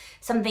have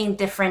something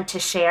different to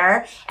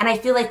share. And I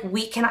feel like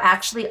we can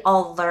actually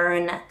all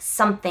learn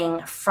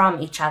something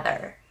from each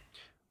other.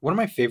 One of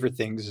my favorite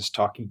things is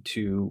talking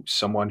to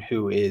someone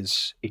who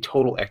is a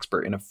total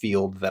expert in a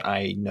field that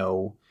I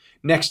know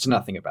next to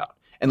nothing about.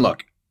 And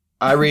look,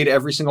 I read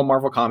every single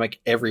Marvel comic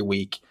every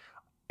week,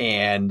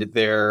 and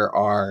there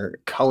are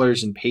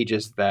colors and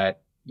pages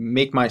that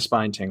make my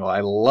spine tingle. I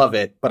love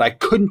it, but I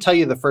couldn't tell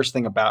you the first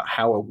thing about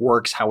how it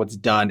works, how it's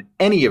done,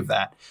 any of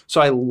that.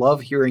 So I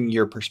love hearing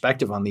your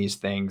perspective on these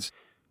things.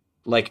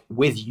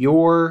 With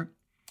your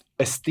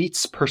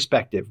aesthete's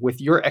perspective,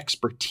 with your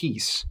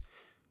expertise,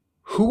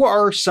 who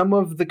are some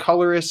of the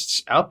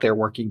colorists out there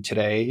working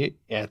today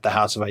at the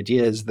House of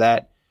Ideas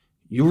that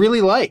you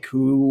really like,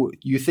 who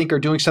you think are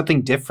doing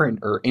something different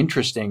or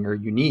interesting or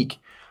unique?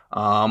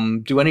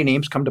 Do any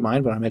names come to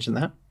mind when I mention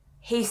that?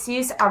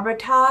 Jesus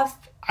Abertov.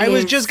 I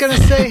was just going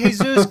to say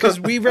Jesus, because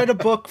we read a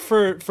book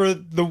for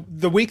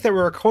the week that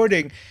we're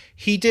recording.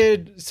 He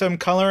did some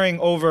coloring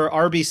over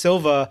R.B.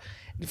 Silva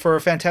for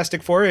a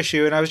Fantastic Four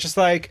issue, and I was just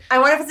like, I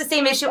wonder if it's the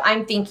same issue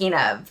I'm thinking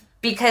of,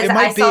 because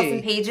I saw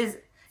some pages.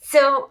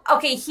 So,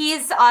 okay,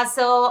 he's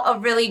also a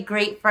really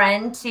great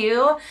friend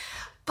too,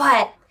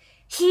 but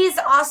he's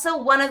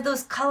also one of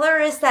those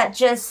colorists that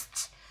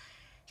just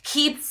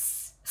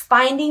keeps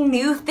finding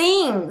new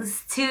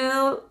things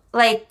to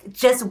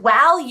just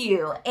wow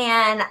you.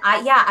 And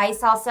I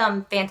saw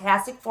some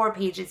Fantastic Four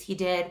pages he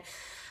did.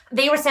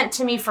 they were sent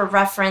to me for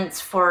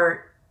reference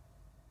for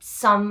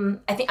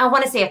I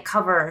want to say a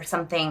cover or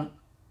something.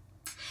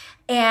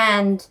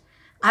 And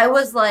I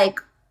was like,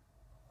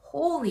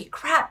 holy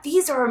crap,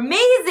 these are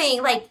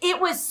amazing. Like, it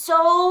was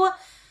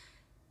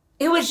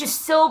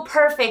just so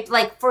perfect.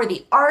 Like, for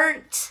the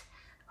art,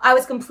 I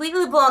was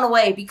completely blown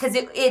away because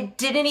it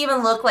didn't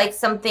even look like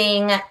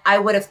something I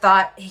would have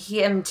thought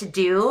him to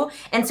do.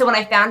 And so when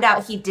I found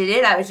out he did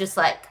it, I was just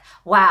like,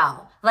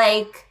 wow,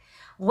 like,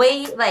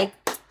 way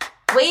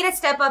to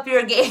step up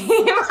your game.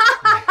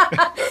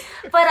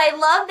 But I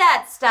love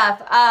that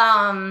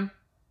stuff.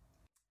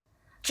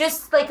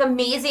 Just like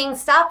amazing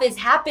stuff is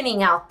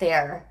happening out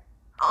there.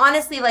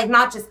 Honestly, like,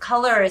 not just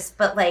colorists,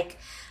 but like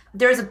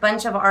there's a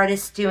bunch of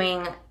artists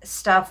doing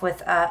stuff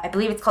with, I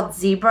believe it's called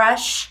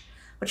ZBrush,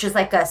 which is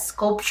like a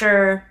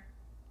sculpture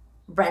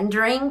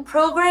rendering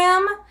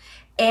program.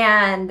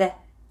 And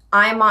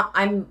I'm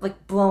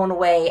like blown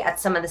away at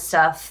some of the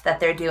stuff that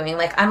they're doing.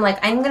 I'm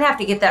going to have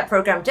to get that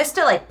program just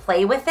to like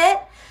play with it.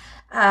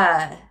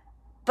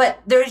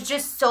 But there's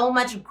just so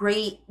much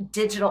great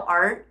digital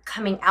art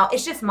coming out.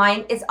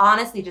 It's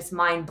honestly just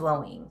mind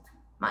blowing.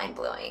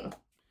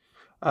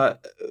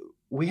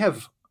 We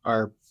have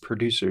our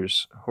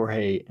producers,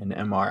 Jorge and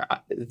MR.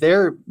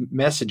 They're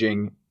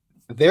messaging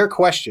their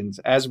questions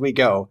as we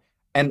go.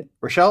 And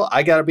Rachelle,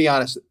 I got to be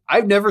honest,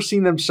 I've never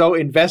seen them so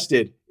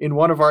invested in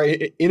one of our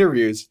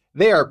interviews.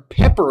 They are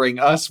peppering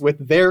us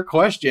with their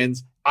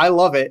questions. I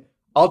love it.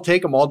 I'll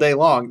take them all day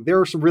long. There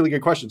are some really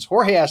good questions.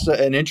 Jorge asked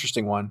an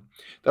interesting one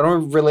that I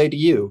want to relay to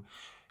you.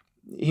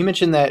 He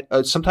mentioned that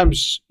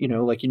sometimes,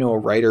 a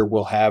writer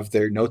will have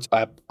their notes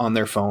app on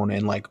their phone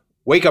and like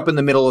wake up in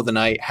the middle of the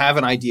night, have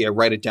an idea,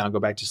 write it down, go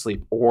back to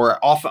sleep,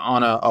 or off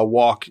on a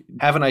walk,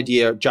 have an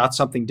idea, jot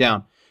something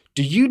down.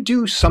 Do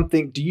you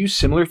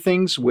similar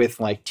things with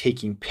like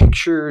taking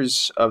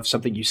pictures of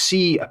something you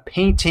see, a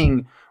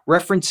painting,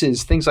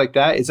 references, things like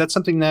that? Is that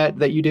something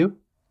that you do?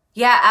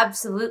 Yeah,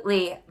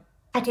 absolutely.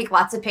 I take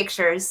lots of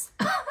pictures.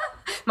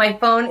 My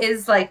phone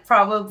is like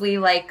probably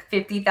like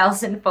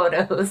 50,000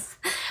 photos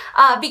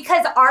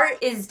because art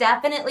is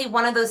definitely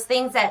one of those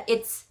things that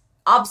it's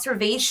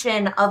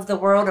observation of the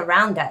world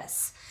around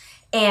us.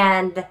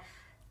 And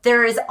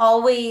there is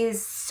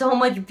always so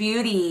much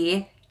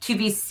beauty to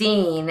be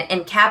seen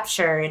and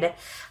captured.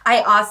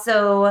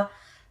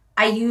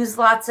 I use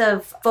lots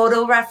of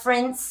photo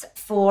reference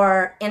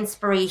for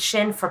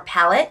inspiration for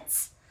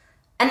palettes.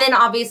 And then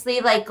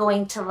obviously like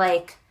going to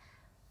like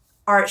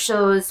art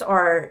shows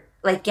or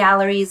like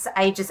galleries.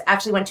 I just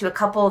actually went to a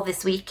couple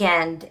this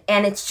weekend,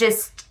 and it's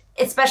just,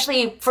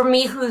 especially for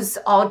me who's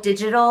all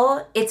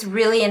digital, it's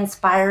really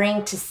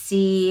inspiring to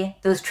see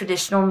those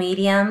traditional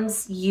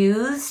mediums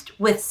used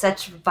with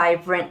such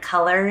vibrant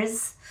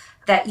colors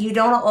that you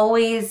don't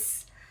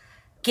always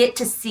get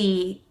to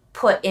see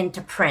put into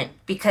print,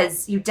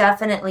 because you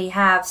definitely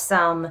have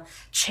some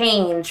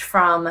change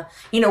from,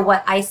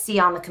 what I see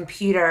on the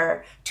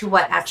computer to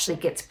what actually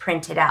gets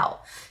printed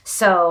out.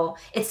 So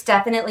it's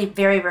definitely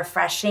very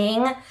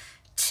refreshing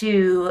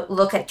to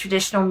look at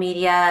traditional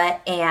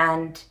media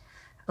and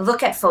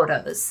look at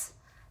photos.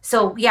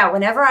 So yeah,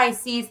 whenever I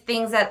see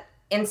things that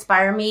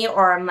inspire me,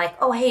 or I'm like,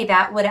 oh, hey,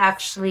 that would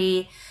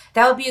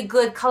be a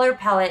good color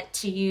palette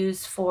to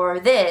use for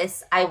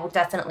this, I will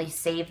definitely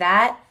save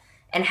that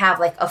and have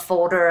like a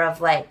folder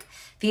of like,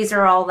 these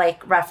are all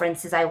like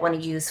references I want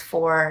to use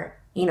for,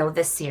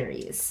 this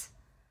series.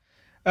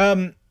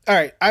 All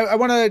right. I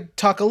want to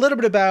talk a little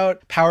bit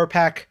about Power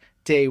Pack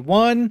Day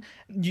 1.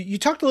 You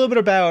talked a little bit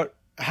about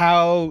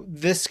how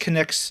this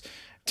connects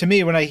to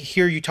me. When I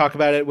hear you talk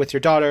about it with your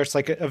daughter, it's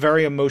like a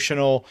very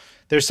emotional,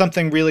 there's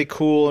something really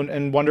cool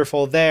and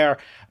wonderful there.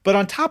 But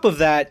on top of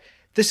that,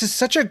 this is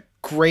such a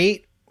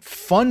great,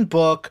 fun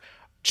book,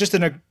 just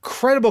an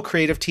incredible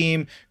creative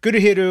team.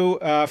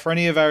 Guruhiru, for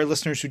any of our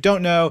listeners who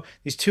don't know,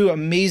 these two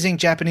amazing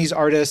Japanese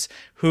artists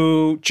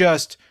who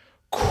just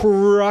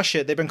crush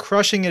it. They've been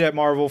crushing it at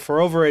Marvel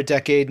for over a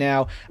decade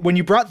now. When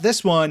you brought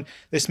this one,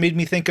 this made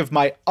me think of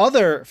my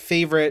other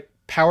favorite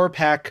Power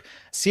Pack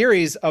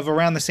series of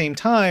around the same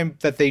time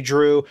that they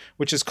drew,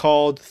 which is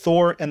called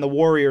Thor and the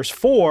Warriors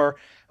 4,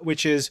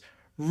 which is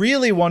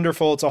really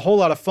wonderful. It's a whole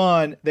lot of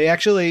fun. They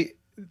actually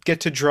get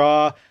to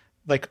draw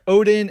like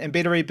Odin and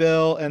Beta Ray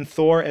Bill and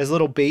Thor as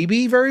little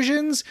baby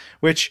versions,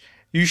 which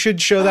you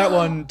should show that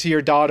one to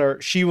your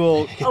daughter. She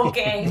will.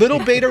 Okay. Little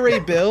Beta Ray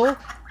Bill,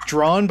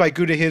 drawn by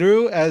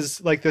Guruhiru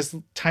as like this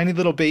tiny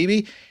little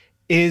baby,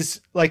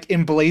 is like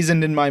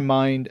emblazoned in my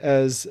mind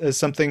as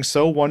something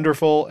so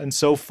wonderful and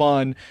so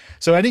fun.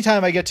 So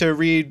anytime I get to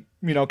read,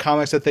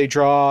 comics that they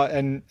draw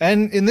and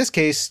in this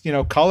case,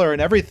 color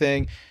and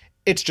everything,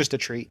 it's just a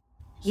treat.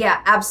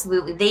 Yeah,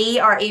 absolutely. They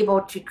are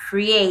able to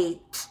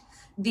create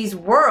these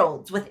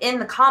worlds within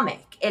the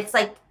comic. It's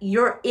like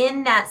you're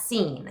in that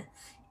scene,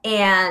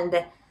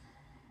 and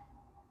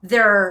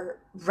their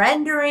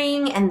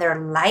rendering and their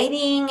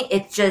lighting,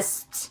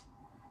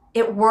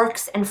 it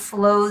works and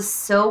flows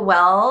so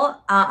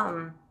well.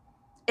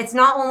 It's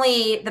not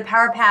only the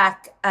Power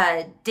Pack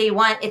Day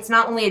 1, it's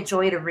not only a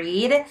joy to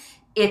read,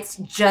 it's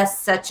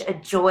just such a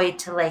joy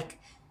to like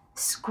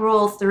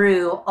scroll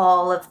through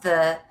all of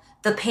the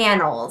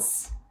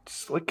panels.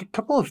 It's like a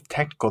couple of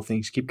technical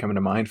things keep coming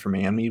to mind for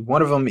me. I mean,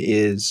 one of them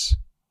is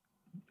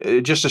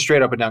just a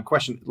straight up and down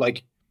question.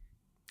 Like,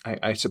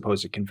 I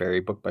suppose it can vary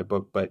book by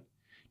book, but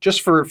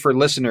just for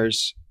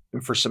listeners,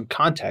 for some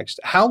context,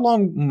 how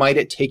long might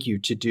it take you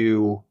to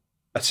do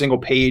a single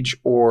page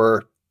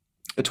or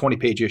a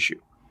 20-page issue?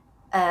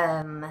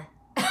 Am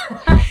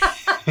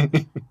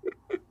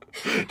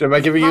I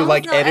giving you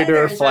like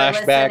editor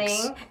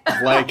flashbacks?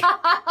 Like,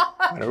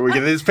 when are we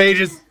getting these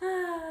pages?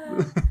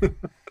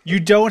 You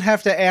don't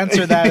have to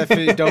answer that if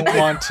you don't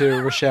want to,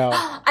 Rachelle.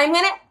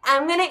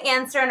 I'm gonna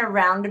answer in a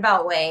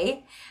roundabout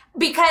way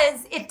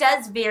because it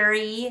does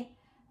vary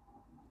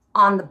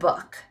on the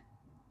book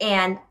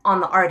and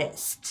on the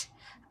artist.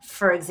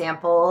 For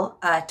example,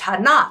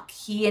 Todd Knock,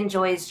 he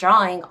enjoys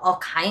drawing all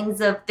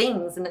kinds of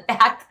things in the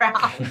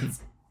background.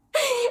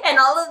 And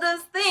all of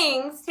those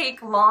things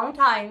take long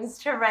times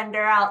to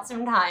render out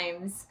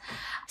sometimes.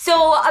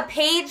 So a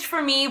page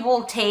for me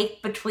will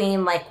take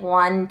between like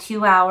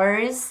 1-2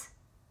 hours,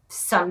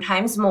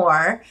 sometimes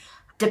more,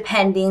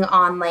 depending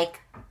on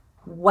like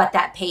what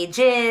that page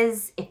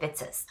is. If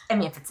it's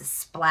a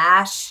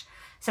splash,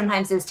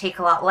 sometimes those take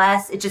a lot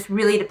less. It just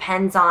really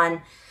depends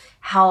on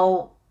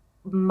how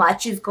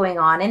much is going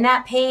on in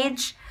that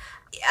page.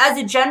 As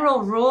a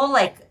general rule,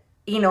 like,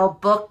 a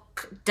book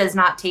does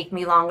not take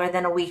me longer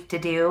than a week to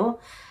do.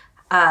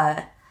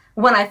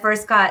 When I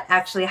first got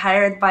actually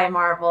hired by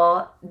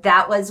Marvel,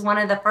 that was one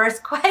of the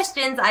first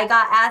questions I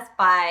got asked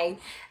by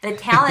the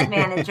talent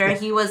manager.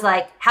 He was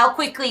like, how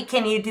quickly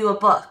can you do a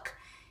book?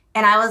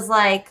 And I was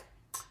like,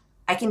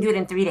 I can do it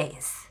in 3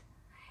 days.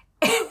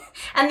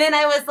 And then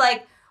I was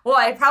like, well,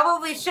 I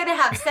probably shouldn't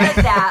have said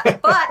that,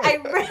 but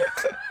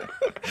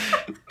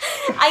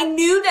I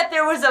knew that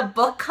there was a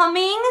book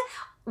coming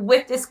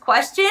with this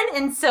question,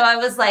 and so I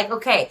was like,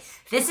 okay,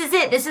 this is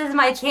it. This is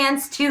my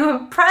chance to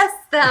impress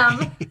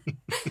them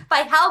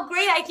by how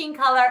great I can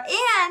color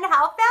and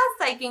how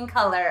fast I can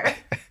color.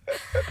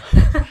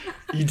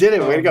 You did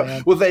it. Way to go.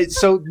 Man. Well,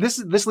 so this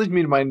leads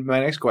me to my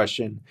next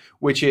question,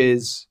 which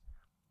is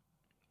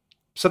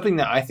something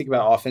that I think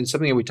about often,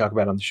 something that we talk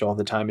about on the show all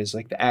the time, is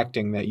like the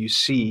acting that you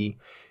see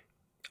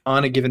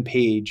on a given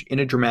page in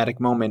a dramatic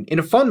moment, in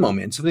a fun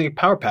moment, something like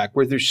Power Pack,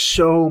 where there's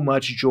so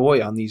much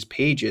joy on these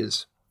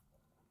pages.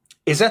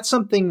 Is that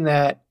something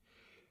that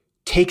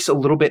takes a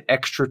little bit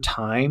extra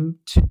time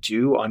to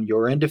do on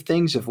your end of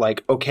things, of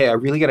like, okay, I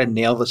really got to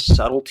nail the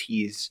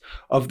subtleties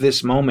of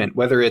this moment,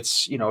 whether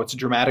it's, it's a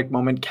dramatic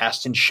moment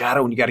cast in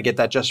shadow and you got to get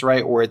that just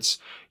right, or it's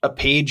a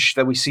page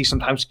that we see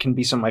sometimes can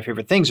be some of my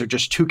favorite things, or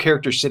just two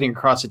characters sitting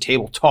across a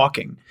table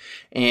talking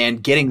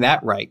and getting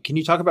that right. Can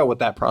you talk about what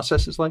that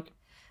process is like?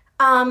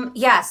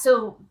 Yeah,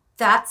 so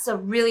that's a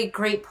really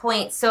great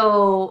point.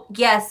 So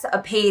yes, a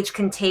page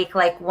can take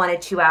like 1 to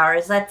 2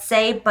 hours, let's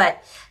say,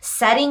 but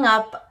setting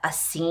up a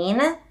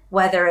scene,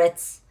 whether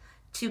it's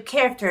two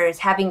characters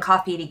having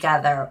coffee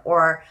together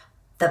or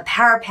the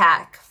Power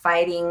Pack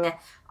fighting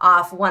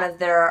off one of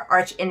their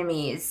arch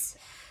enemies,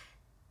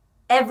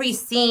 every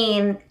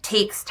scene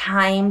takes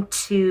time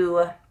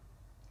to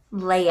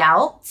lay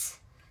out,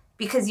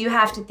 because you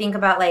have to think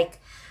about like,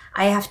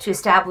 I have to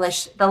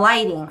establish the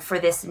lighting for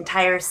this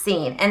entire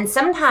scene. And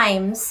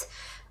sometimes,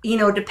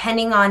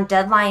 depending on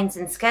deadlines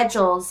and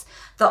schedules,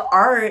 the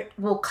art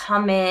will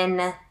come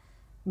in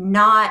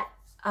not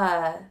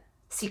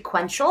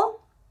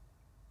sequential.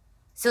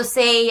 So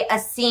say a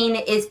scene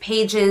is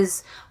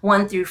pages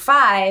 1 through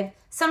 5.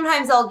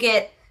 Sometimes I'll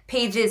get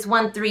pages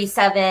 1 through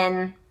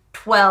 7,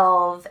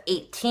 12,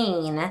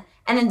 18.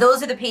 And then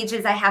those are the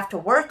pages I have to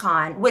work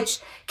on, which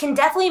can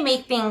definitely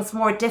make things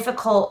more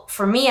difficult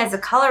for me as a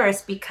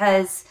colorist,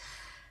 because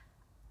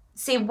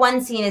say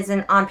one scene is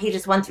on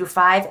pages 1 through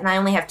 5 and I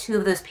only have 2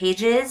 of those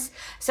pages.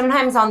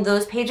 Sometimes on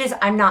those pages,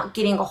 I'm not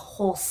getting a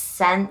whole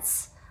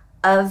sense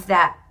of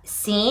that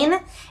scene.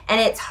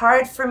 And it's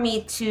hard for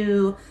me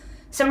to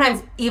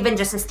sometimes even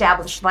just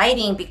establish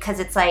lighting, because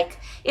it's like,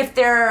 if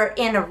they're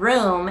in a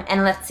room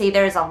and let's say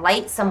there's a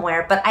light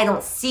somewhere, but I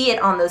don't see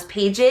it on those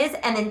pages,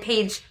 and then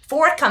page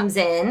 4 comes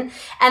in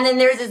and then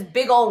there's this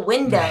big old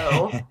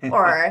window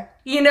or,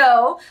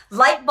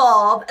 light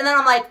bulb. And then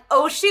I'm like,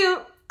 oh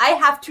shoot, I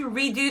have to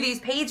redo these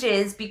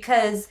pages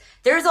because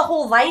there's a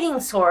whole lighting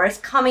source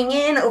coming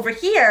in over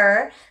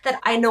here that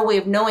I had no way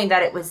of knowing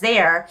that it was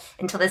there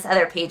until this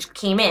other page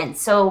came in.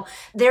 So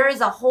there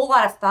is a whole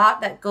lot of thought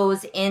that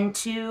goes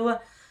into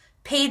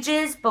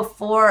pages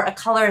before a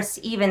colorist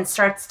even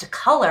starts to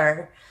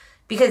color,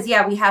 because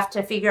we have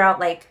to figure out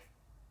like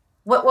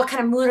what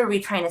kind of mood are we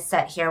trying to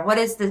set here? What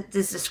is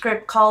does the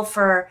script call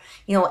for,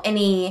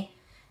 any,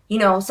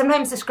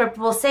 sometimes the script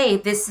will say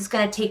this is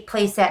going to take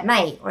place at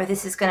night or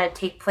this is going to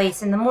take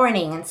place in the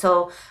morning, and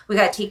so we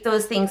got to take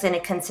those things into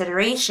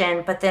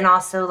consideration. But then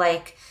also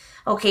like,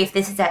 okay, if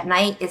this is at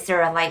night, is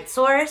there a light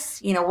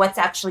source? What's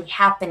actually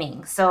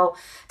happening? So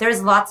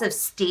there's lots of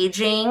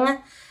staging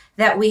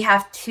that we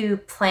have to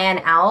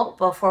plan out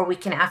before we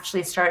can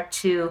actually start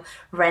to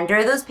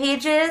render those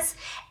pages.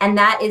 And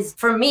that is,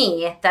 for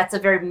me, that's a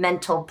very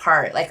mental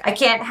part. Like, I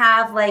can't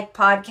have like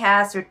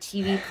podcasts or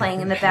TV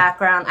playing in the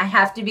background. I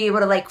have to be able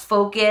to like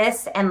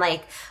focus and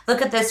like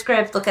look at the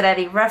script, look at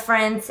any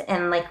reference,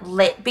 and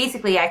like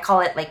basically I call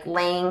it like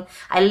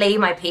I lay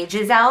my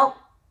pages out.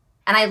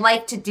 And I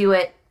like to do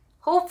it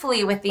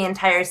hopefully with the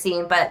entire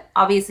scene, but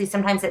obviously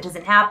sometimes it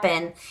doesn't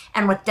happen.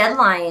 And with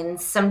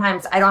deadlines,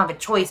 sometimes I don't have a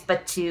choice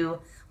but to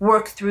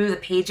work through the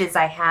pages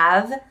I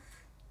have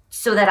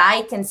so that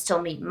I can still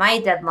meet my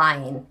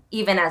deadline,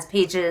 even as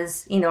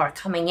pages, are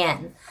coming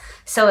in.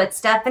 So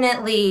it's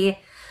definitely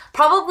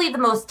probably the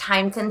most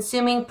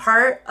time-consuming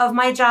part of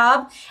my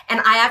job. And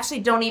I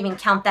actually don't even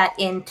count that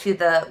into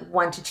the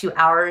 1 to 2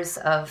 hours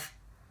of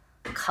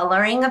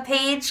coloring a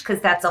page, because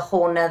that's a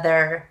whole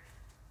nother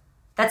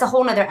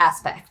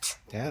aspect.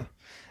 Yeah.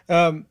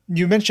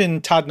 You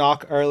mentioned Todd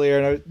Knock earlier,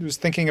 and I was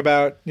thinking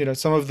about,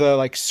 some of the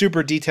like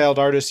super detailed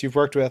artists you've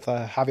worked with,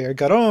 Javier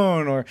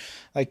Garon, or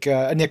like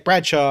Nick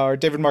Bradshaw or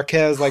David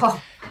Marquez, like,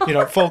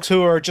 folks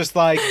who are just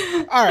like,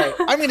 all right,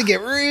 I'm going to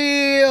get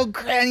real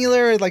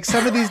granular, like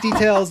some of these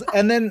details.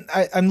 And then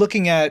I'm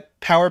looking at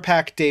Power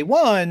Pack Day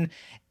 1,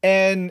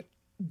 and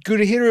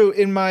Gurihiro,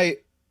 in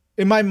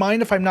my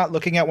mind, if I'm not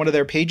looking at one of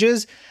their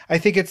pages, I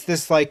think it's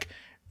this like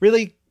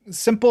really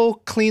simple,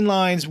 clean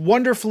lines,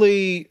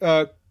 wonderfully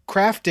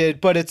crafted,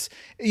 but it's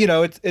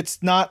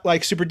not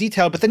like super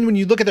detailed. But then when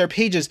you look at their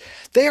pages,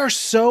 they are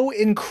so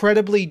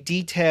incredibly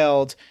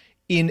detailed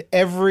in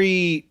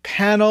every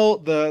panel.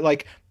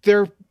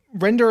 They're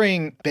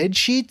rendering bed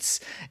sheets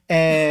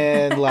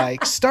and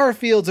like star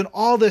fields and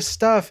all this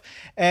stuff,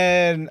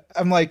 and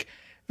I'm like,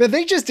 but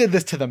they just did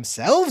this to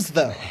themselves,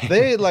 though.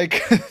 They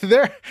like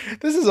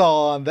this is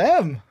all on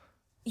them.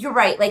 You're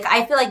right. Like,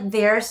 I feel like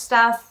their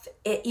stuff,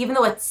 even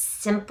though it's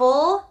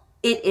simple,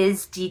 it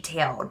is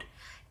detailed.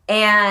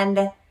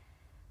 And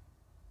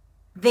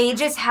they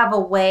just have a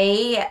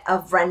way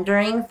of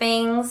rendering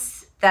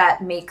things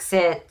that makes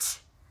it's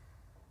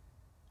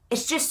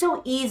just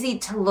so easy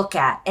to look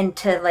at and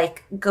to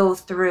like go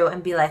through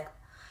and be like,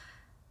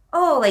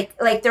 oh,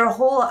 like their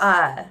whole,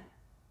 at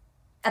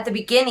the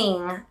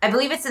beginning, I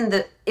believe it's in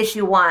the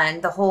issue 1,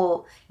 the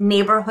whole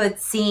neighborhood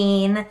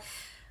scene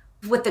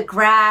with the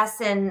grass,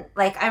 and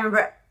like I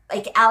remember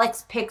like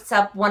Alex picks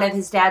up one of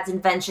his dad's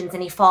inventions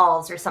and he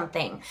falls or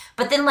something.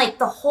 But then like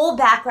the whole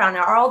background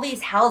are all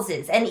these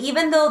houses, and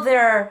even though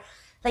they're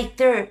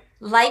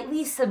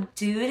lightly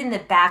subdued in the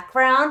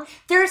background,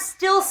 there's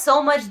still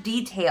so much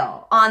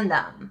detail on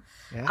them.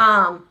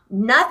 Yeah.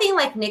 Nothing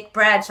like Nick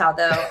Bradshaw,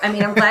 though. I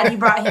mean, I'm glad you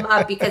brought him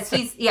up, because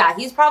he's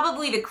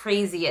probably the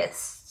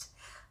craziest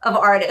of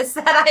artists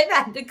that I've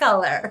had to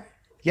color.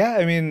 Yeah,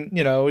 I mean,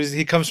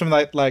 he comes from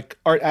like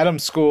Art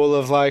Adams school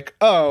of like,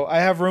 oh, I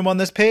have room on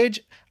this page,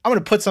 I'm going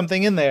to put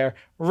something in there,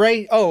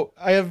 right? Oh,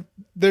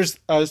 there's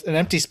an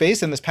empty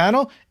space in this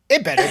panel,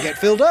 it better get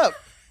filled up.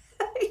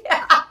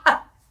 Yeah,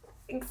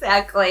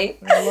 exactly.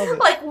 I love it.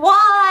 Like,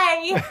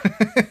 why?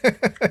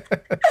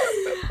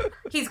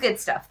 He's good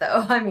stuff,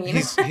 though. I mean,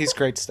 he's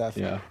great stuff.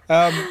 Yeah.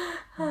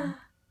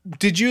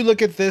 Did you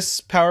look at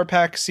this Power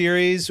Pack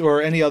series or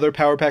any other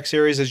Power Pack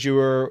series as you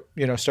were,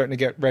 starting to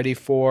get ready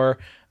for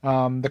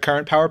the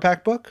current Power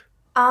Pack book?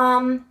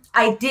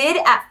 I did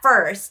at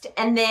first,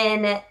 and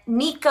then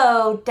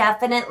Nico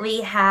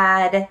definitely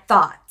had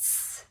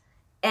thoughts.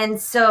 And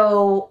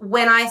so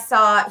when I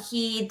saw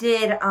he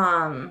did,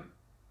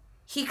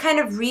 he kind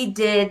of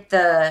redid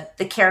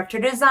the character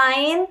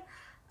design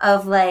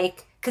of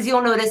like, because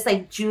you'll notice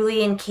like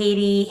Julie and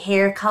Katie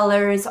hair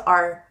colors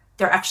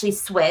they're actually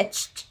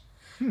switched.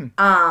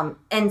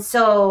 And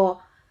so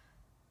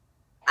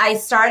I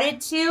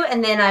started to,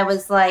 and then I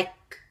was like,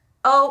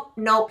 oh,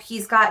 nope,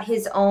 he's got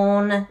his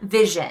own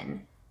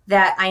vision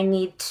that I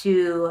need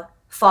to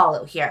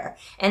follow here.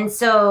 And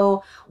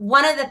so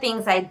one of the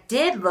things I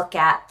did look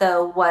at,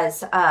 though,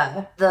 was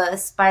the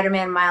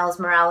Spider-Man Miles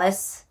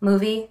Morales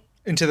movie.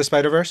 Into the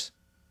Spider-Verse?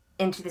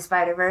 Into the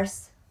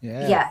Spider-Verse.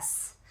 Yeah.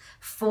 Yes.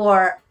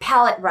 For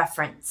palette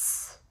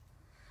reference.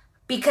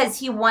 Because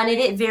he wanted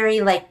it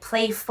very, like,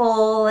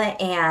 playful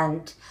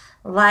and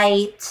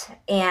light,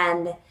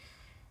 and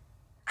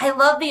I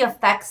love the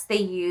effects they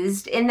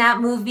used in that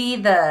movie,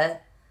 the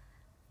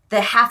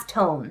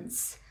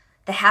halftones,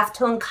 the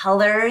halftone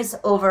colors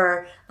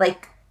over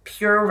like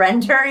pure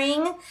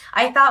rendering,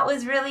 I thought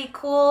was really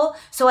cool.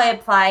 So I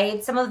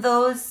applied some of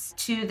those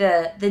to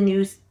the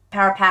new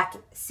Power Pack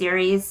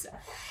series,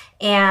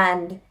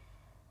 and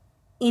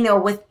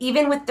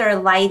with their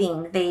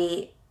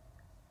lighting,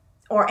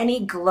 or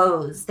any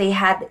glows they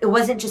had, it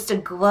wasn't just a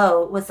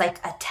glow, it was like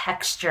a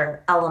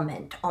texture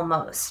element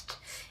almost.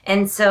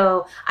 And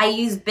so I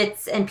used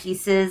bits and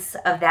pieces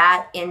of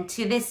that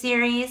into this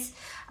series.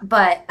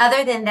 But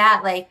other than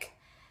that,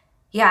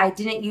 I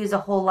didn't use a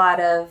whole lot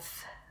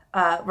of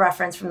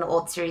reference from the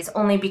old series,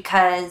 only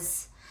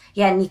because,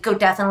 Nico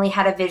definitely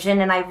had a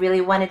vision, and I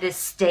really wanted to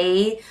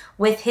stay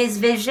with his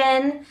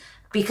vision.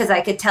 because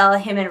I could tell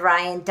him and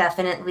Ryan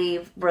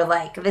definitely were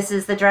like, this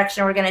is the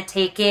direction we're going to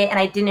take it. And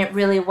I didn't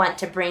really want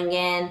to bring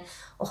in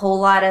a whole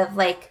lot of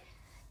like,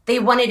 they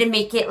wanted to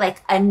make it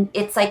like,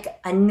 it's like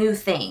a new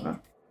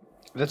thing.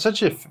 That's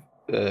such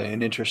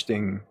an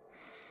interesting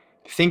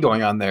thing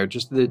going on there,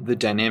 just the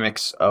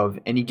dynamics of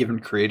any given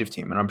creative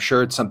team. And I'm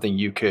sure it's something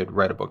you could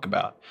write a book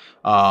about,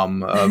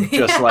 of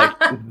just like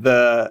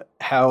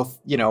how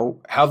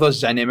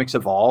those dynamics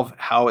evolve,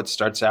 how it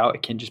starts out.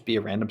 It can just be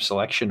a random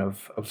selection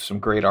of some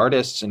great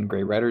artists and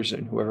great writers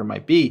and whoever it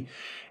might be.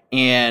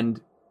 And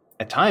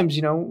at times,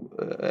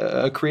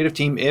 a creative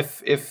team,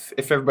 if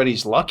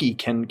everybody's lucky,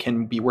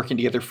 can be working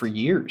together for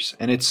years.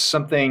 And it's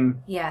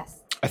something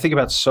I think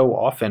about so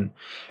often,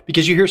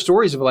 because you hear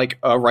stories of like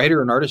a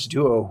writer and artist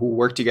duo who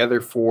worked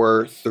together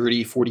for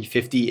 30, 40,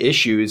 50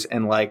 issues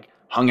and like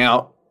hung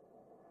out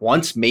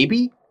once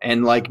maybe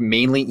and like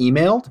mainly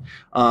emailed.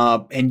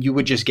 And you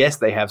would just guess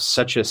they have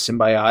such a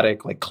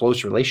symbiotic, like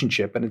close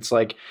relationship. And it's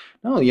like,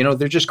 no,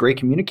 they're just great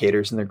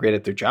communicators and they're great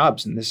at their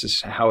jobs. And this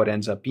is how it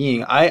ends up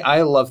being.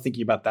 I love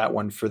thinking about that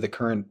one for the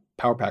current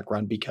Power Pack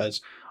run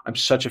because I'm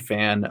such a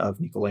fan of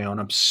Nico Leone.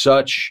 I'm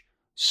such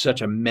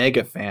a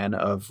mega fan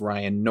of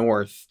Ryan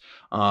North.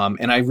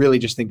 And I really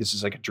just think this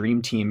is like a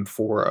dream team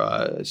for,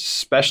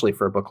 especially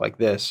for a book like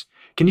this.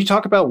 Can you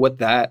talk about what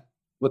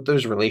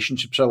those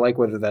relationships are like,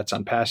 whether that's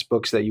on past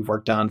books that you've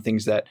worked on,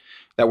 things that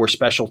were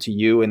special to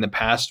you in the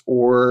past,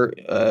 or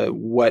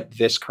what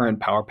this current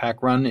Power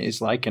Pack run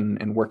is like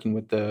and working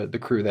with the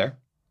crew there?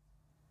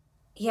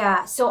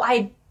 Yeah. So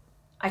I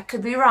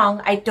could be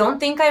wrong. I don't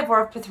think I've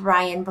worked with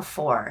Ryan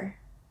before.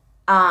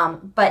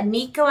 But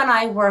Nico and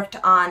I worked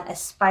on a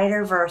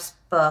Spider-Verse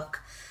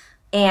book,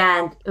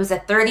 and it was a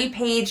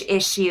 30-page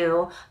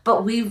issue,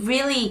 but we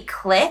really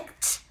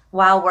clicked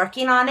while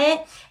working on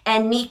it.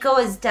 And Nico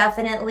is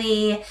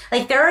definitely,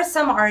 like, there are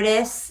some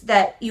artists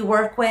that you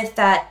work with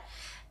that,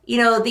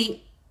 you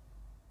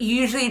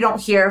usually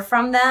don't hear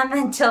from them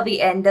until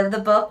the end of the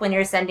book when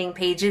you're sending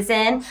pages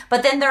in.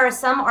 But then there are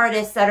some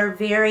artists that are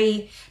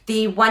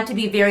they want to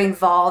be very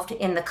involved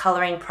in the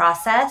coloring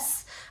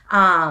process.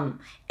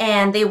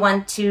 And they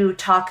want to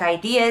talk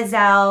ideas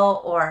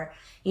out or,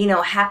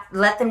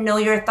 let them know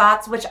your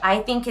thoughts, which I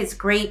think is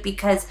great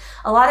because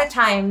a lot of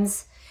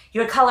times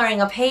you're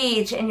coloring a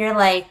page and you're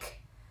like,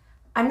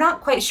 I'm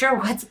not quite sure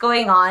what's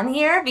going on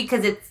here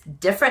because it's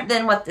different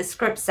than what the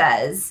script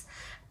says.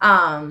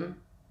 And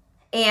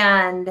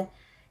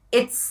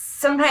it's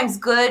sometimes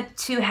good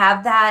to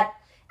have that,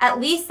 at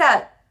least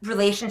that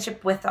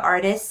relationship with the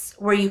artists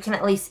where you can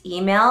at least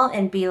email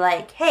and be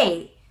like,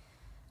 hey,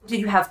 did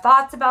you have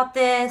thoughts about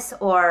this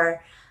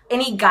or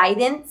any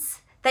guidance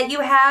that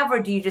you have, or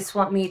do you just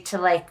want me to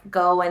like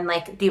go and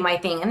like do my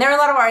thing? And there are a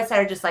lot of artists that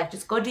are just like,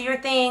 just go do your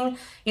thing.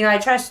 I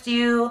trust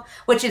you,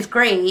 which is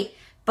great.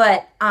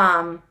 But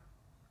I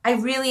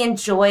really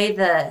enjoy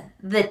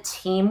the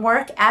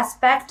teamwork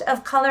aspect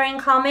of coloring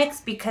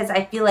comics because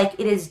I feel like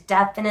it is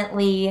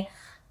definitely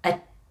a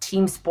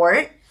team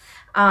sport.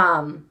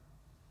 And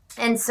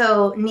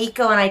so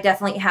Nico and I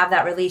definitely have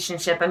that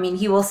relationship. I mean,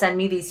 he will send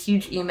me these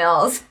huge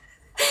emails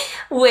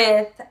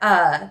with,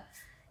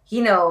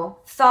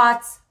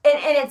 thoughts. And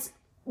it's,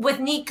 with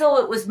Nico,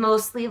 it was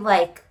mostly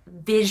like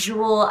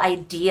visual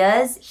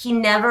ideas. He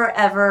never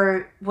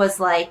ever was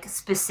like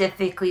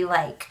specifically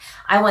like,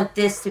 I want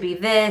this to be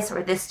this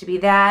or this to be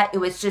that. It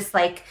was just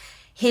like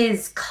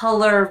his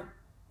color,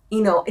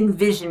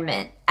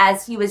 envisionment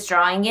as he was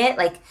drawing it.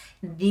 Like,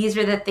 these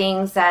are the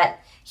things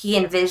that he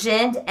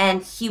envisioned,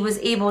 and he was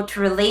able to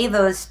relay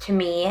those to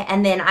me.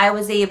 And then I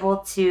was able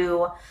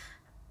to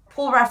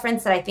pull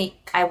reference that I think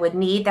I would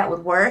need that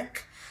would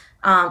work.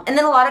 And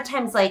then a lot of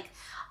times, like,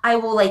 I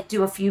will like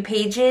do a few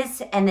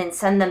pages and then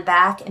send them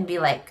back and be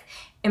like,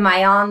 am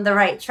I on the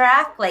right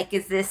track? Like,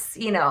 is this,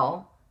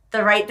 the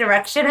right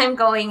direction I'm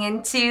going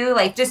into?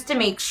 Like, just to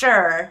make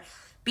sure,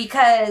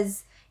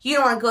 because you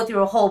don't want to go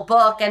through a whole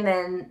book and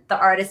then the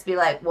artist be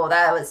like, well,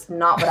 that was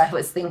not what I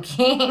was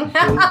thinking.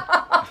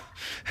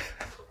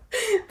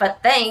 But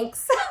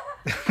thanks.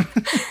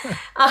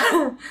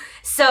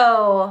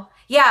 So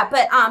yeah,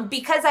 but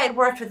because I had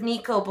worked with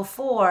Nico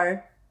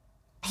before,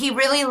 he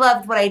really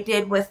loved what I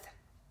did with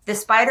the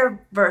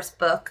Spider-Verse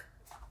book.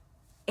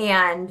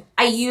 And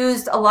I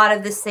used a lot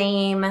of the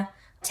same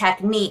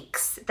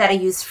techniques that I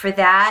used for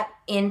that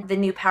in the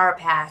new Power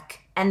Pack.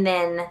 And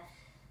then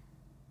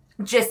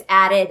just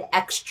added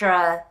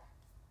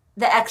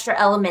the extra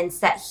elements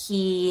that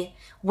he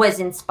was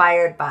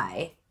inspired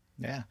by.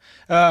 Yeah.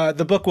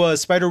 The book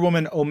was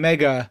Spider-Woman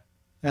Omega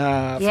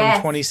from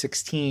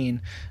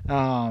 2016.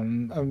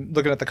 I'm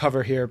looking at the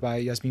cover here by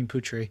Yasmin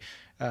Putri.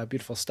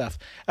 Beautiful stuff.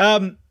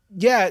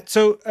 Yeah,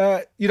 so,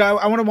 I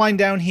want to wind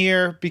down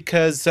here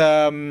because,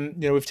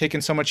 we've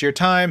taken so much of your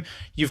time.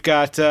 You've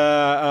got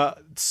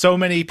so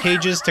many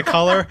pages to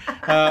color.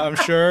 I'm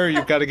sure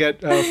you've got to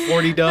get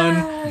 40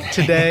 done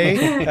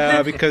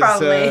today because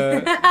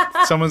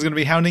someone's going to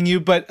be hounding you.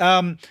 But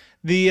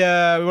we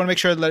want to make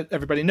sure to let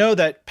everybody know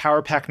that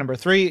Power Pack number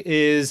 3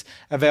 is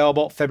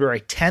available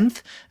February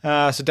 10th.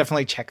 So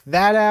definitely check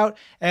that out.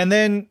 And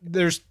then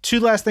there's 2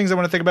 last things I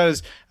want to think about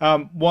is,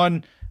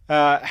 one,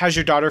 how's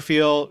your daughter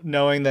feel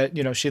knowing that,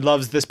 she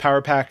loves this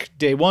Power Pack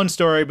Day 1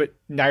 story, but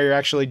now you're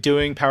actually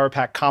doing Power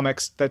Pack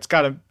comics? That's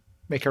got to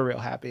make her real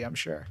happy, I'm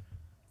sure.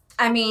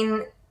 I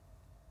mean,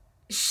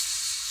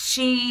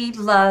 she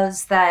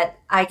loves that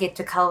I get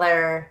to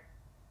color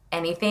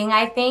anything,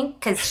 I think,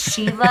 because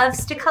she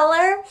loves to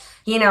color,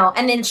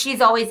 and then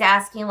she's always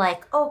asking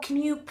like, oh, can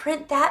you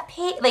print that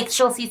page? Like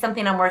she'll see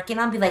something I'm working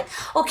on, be like,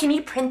 oh, can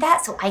you print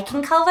that so I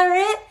can color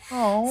it?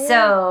 Oh.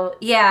 So,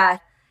 yeah.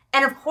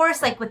 And of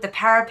course, like with the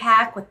Power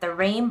Pack, with the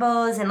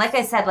rainbows, and like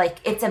I said, like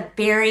it's a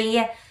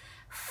very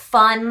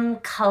fun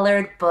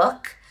colored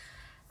book.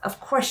 Of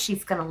course,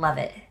 she's going to love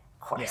it.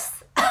 Of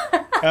course.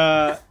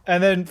 Yeah.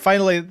 And then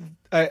finally,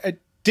 I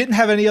didn't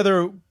have any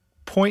other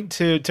point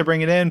to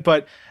bring it in,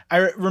 but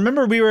I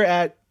remember we were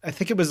at, I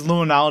think it was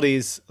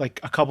Luminality's like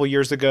a couple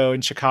years ago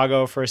in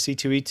Chicago for a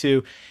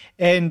C2E2.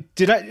 And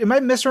am I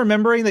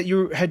misremembering that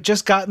you had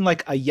just gotten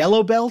like a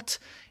yellow belt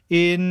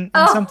in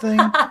something?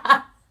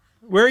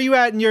 Where are you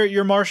at in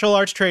your martial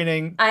arts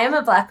training? I am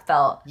a black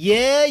belt.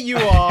 Yeah, you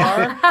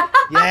are.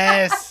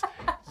 Yes.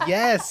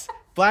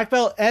 Black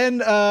belt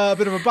and a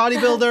bit of a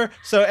bodybuilder.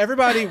 So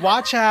everybody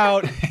watch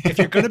out. If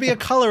you're going to be a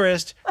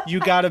colorist,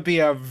 you got to be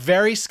a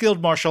very skilled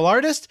martial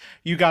artist.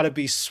 You got to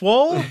be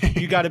swole.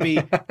 You got to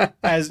be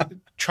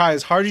try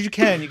as hard as you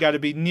can. You got to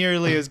be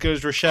nearly as good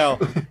as Rachelle.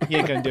 You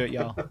ain't going to do it,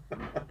 y'all.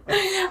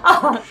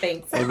 Oh,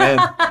 thanks. Amen.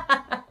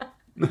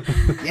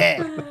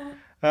 Yeah.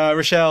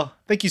 Rachelle,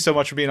 thank you so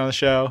much for being on the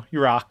show. You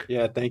rock.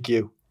 Yeah, thank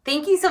you.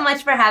 Thank you so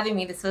much for having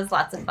me. This was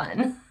lots of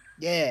fun.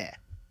 Yeah.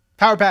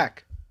 Power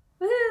Pack.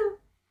 Woo.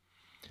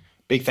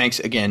 Big thanks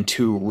again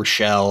to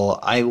Rachelle.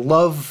 I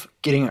love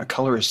getting a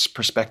colorist's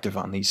perspective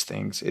on these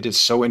things. It is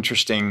so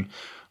interesting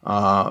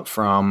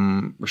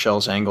from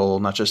Rachelle's angle,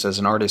 not just as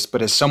an artist,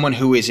 but as someone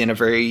who is in a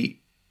very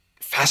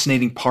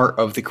fascinating part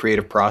of the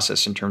creative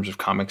process in terms of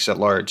comics at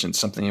large, and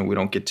something that we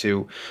don't get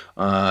to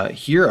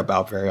hear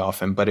about very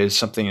often, but it is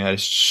something that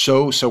is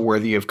so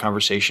worthy of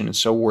conversation and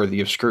so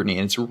worthy of scrutiny.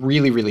 And it's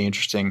really, really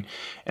interesting.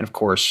 And of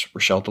course,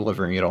 Rachelle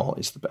delivering it all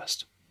is the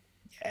best.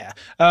 Yeah.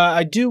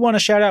 I do want to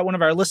shout out one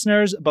of our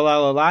listeners,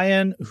 Bilal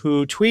Alayan,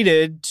 who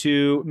tweeted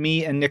to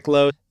me and Nick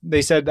Lowe.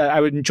 They said that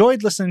I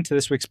enjoyed listening to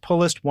this week's pull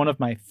list. One of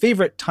my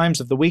favorite times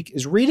of the week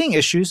is reading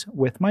issues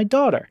with my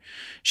daughter.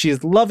 She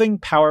is loving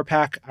Power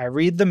Pack. I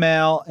read the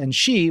male and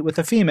she with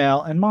a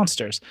female and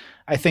monsters.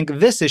 I think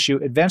this issue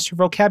advanced her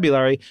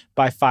vocabulary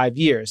by 5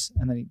 years.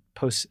 And then he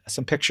posts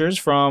some pictures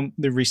from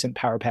the recent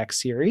Power Pack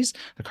series,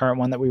 the current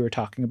one that we were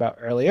talking about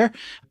earlier.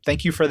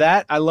 Thank you for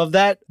that. I love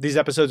that. These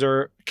episodes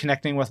are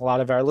connecting with a lot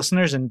of our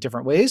listeners in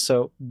different ways.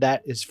 So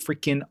that is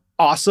freaking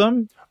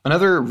awesome.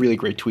 Another really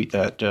great tweet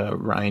that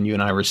Ryan, you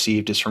and I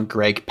received is from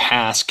Greg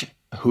Pask,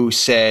 who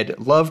said,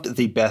 loved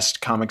the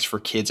Best Comics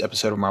for Kids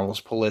episode of Marvel's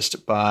Pull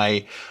List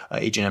by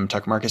Agent M.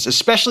 Tucker Marcus,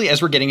 especially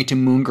as we're getting into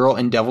Moon Girl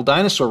and Devil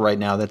Dinosaur right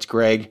now. That's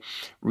Greg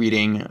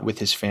reading with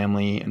his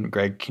family. And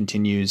Greg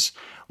continues,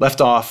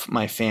 left off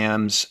my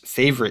fam's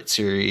favorite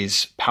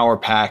series, Power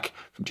Pack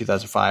from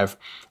 2005.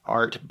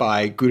 Art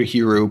by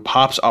Gurahiru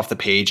pops off the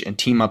page and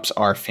team-ups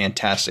are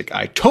fantastic.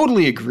 I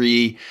totally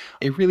agree.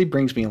 It really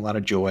brings me a lot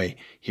of joy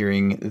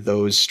hearing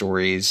those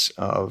stories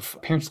of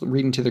parents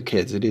reading to their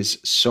kids. It is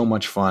so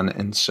much fun.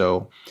 And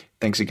so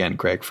thanks again,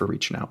 Greg, for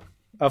reaching out.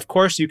 Of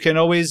course, you can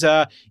always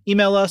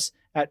email us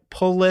at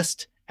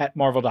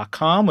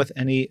pulllist@marvel.com with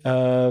any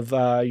of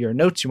your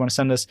notes. You want to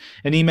send us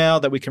an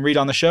email that we can read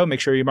on the show. Make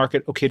sure you mark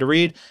it okay to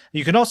read.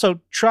 You can also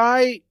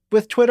try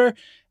with Twitter.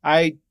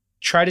 I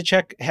try to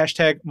check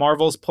hashtag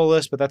Marvel's Pull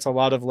List, but that's a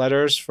lot of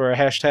letters for a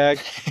hashtag.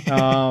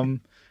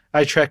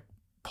 I check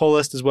Pull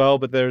List as well,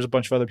 but there's a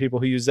bunch of other people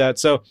who use that.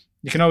 So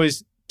you can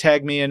always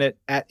tag me in it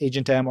at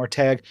Agent M or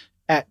tag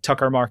at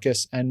Tucker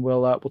Marcus, and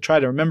we'll try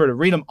to remember to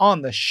read them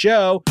on the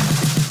show.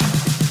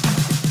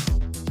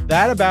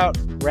 That about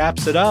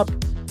wraps it up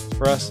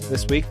for us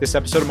this week. This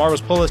episode of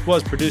Marvel's Pull List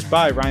was produced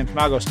by Ryan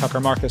Pamagos,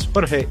 Tucker Marcus,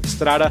 Jorge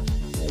Estrada,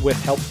 with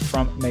help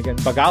from Megan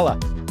Bagala.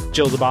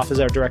 Jill Zuboff is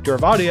our director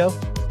of audio,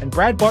 and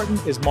Brad Barton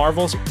is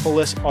Marvel's Pull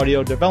List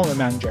audio development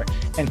manager.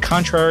 And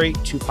contrary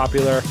to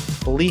popular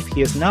belief,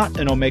 he is not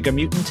an Omega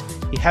mutant.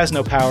 He has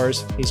no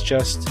powers. He's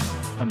just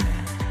a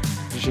man.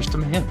 He's just a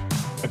man.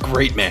 A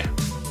great man.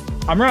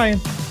 I'm Ryan.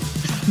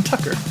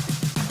 Tucker.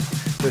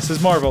 This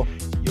is Marvel.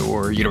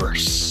 Your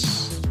universe.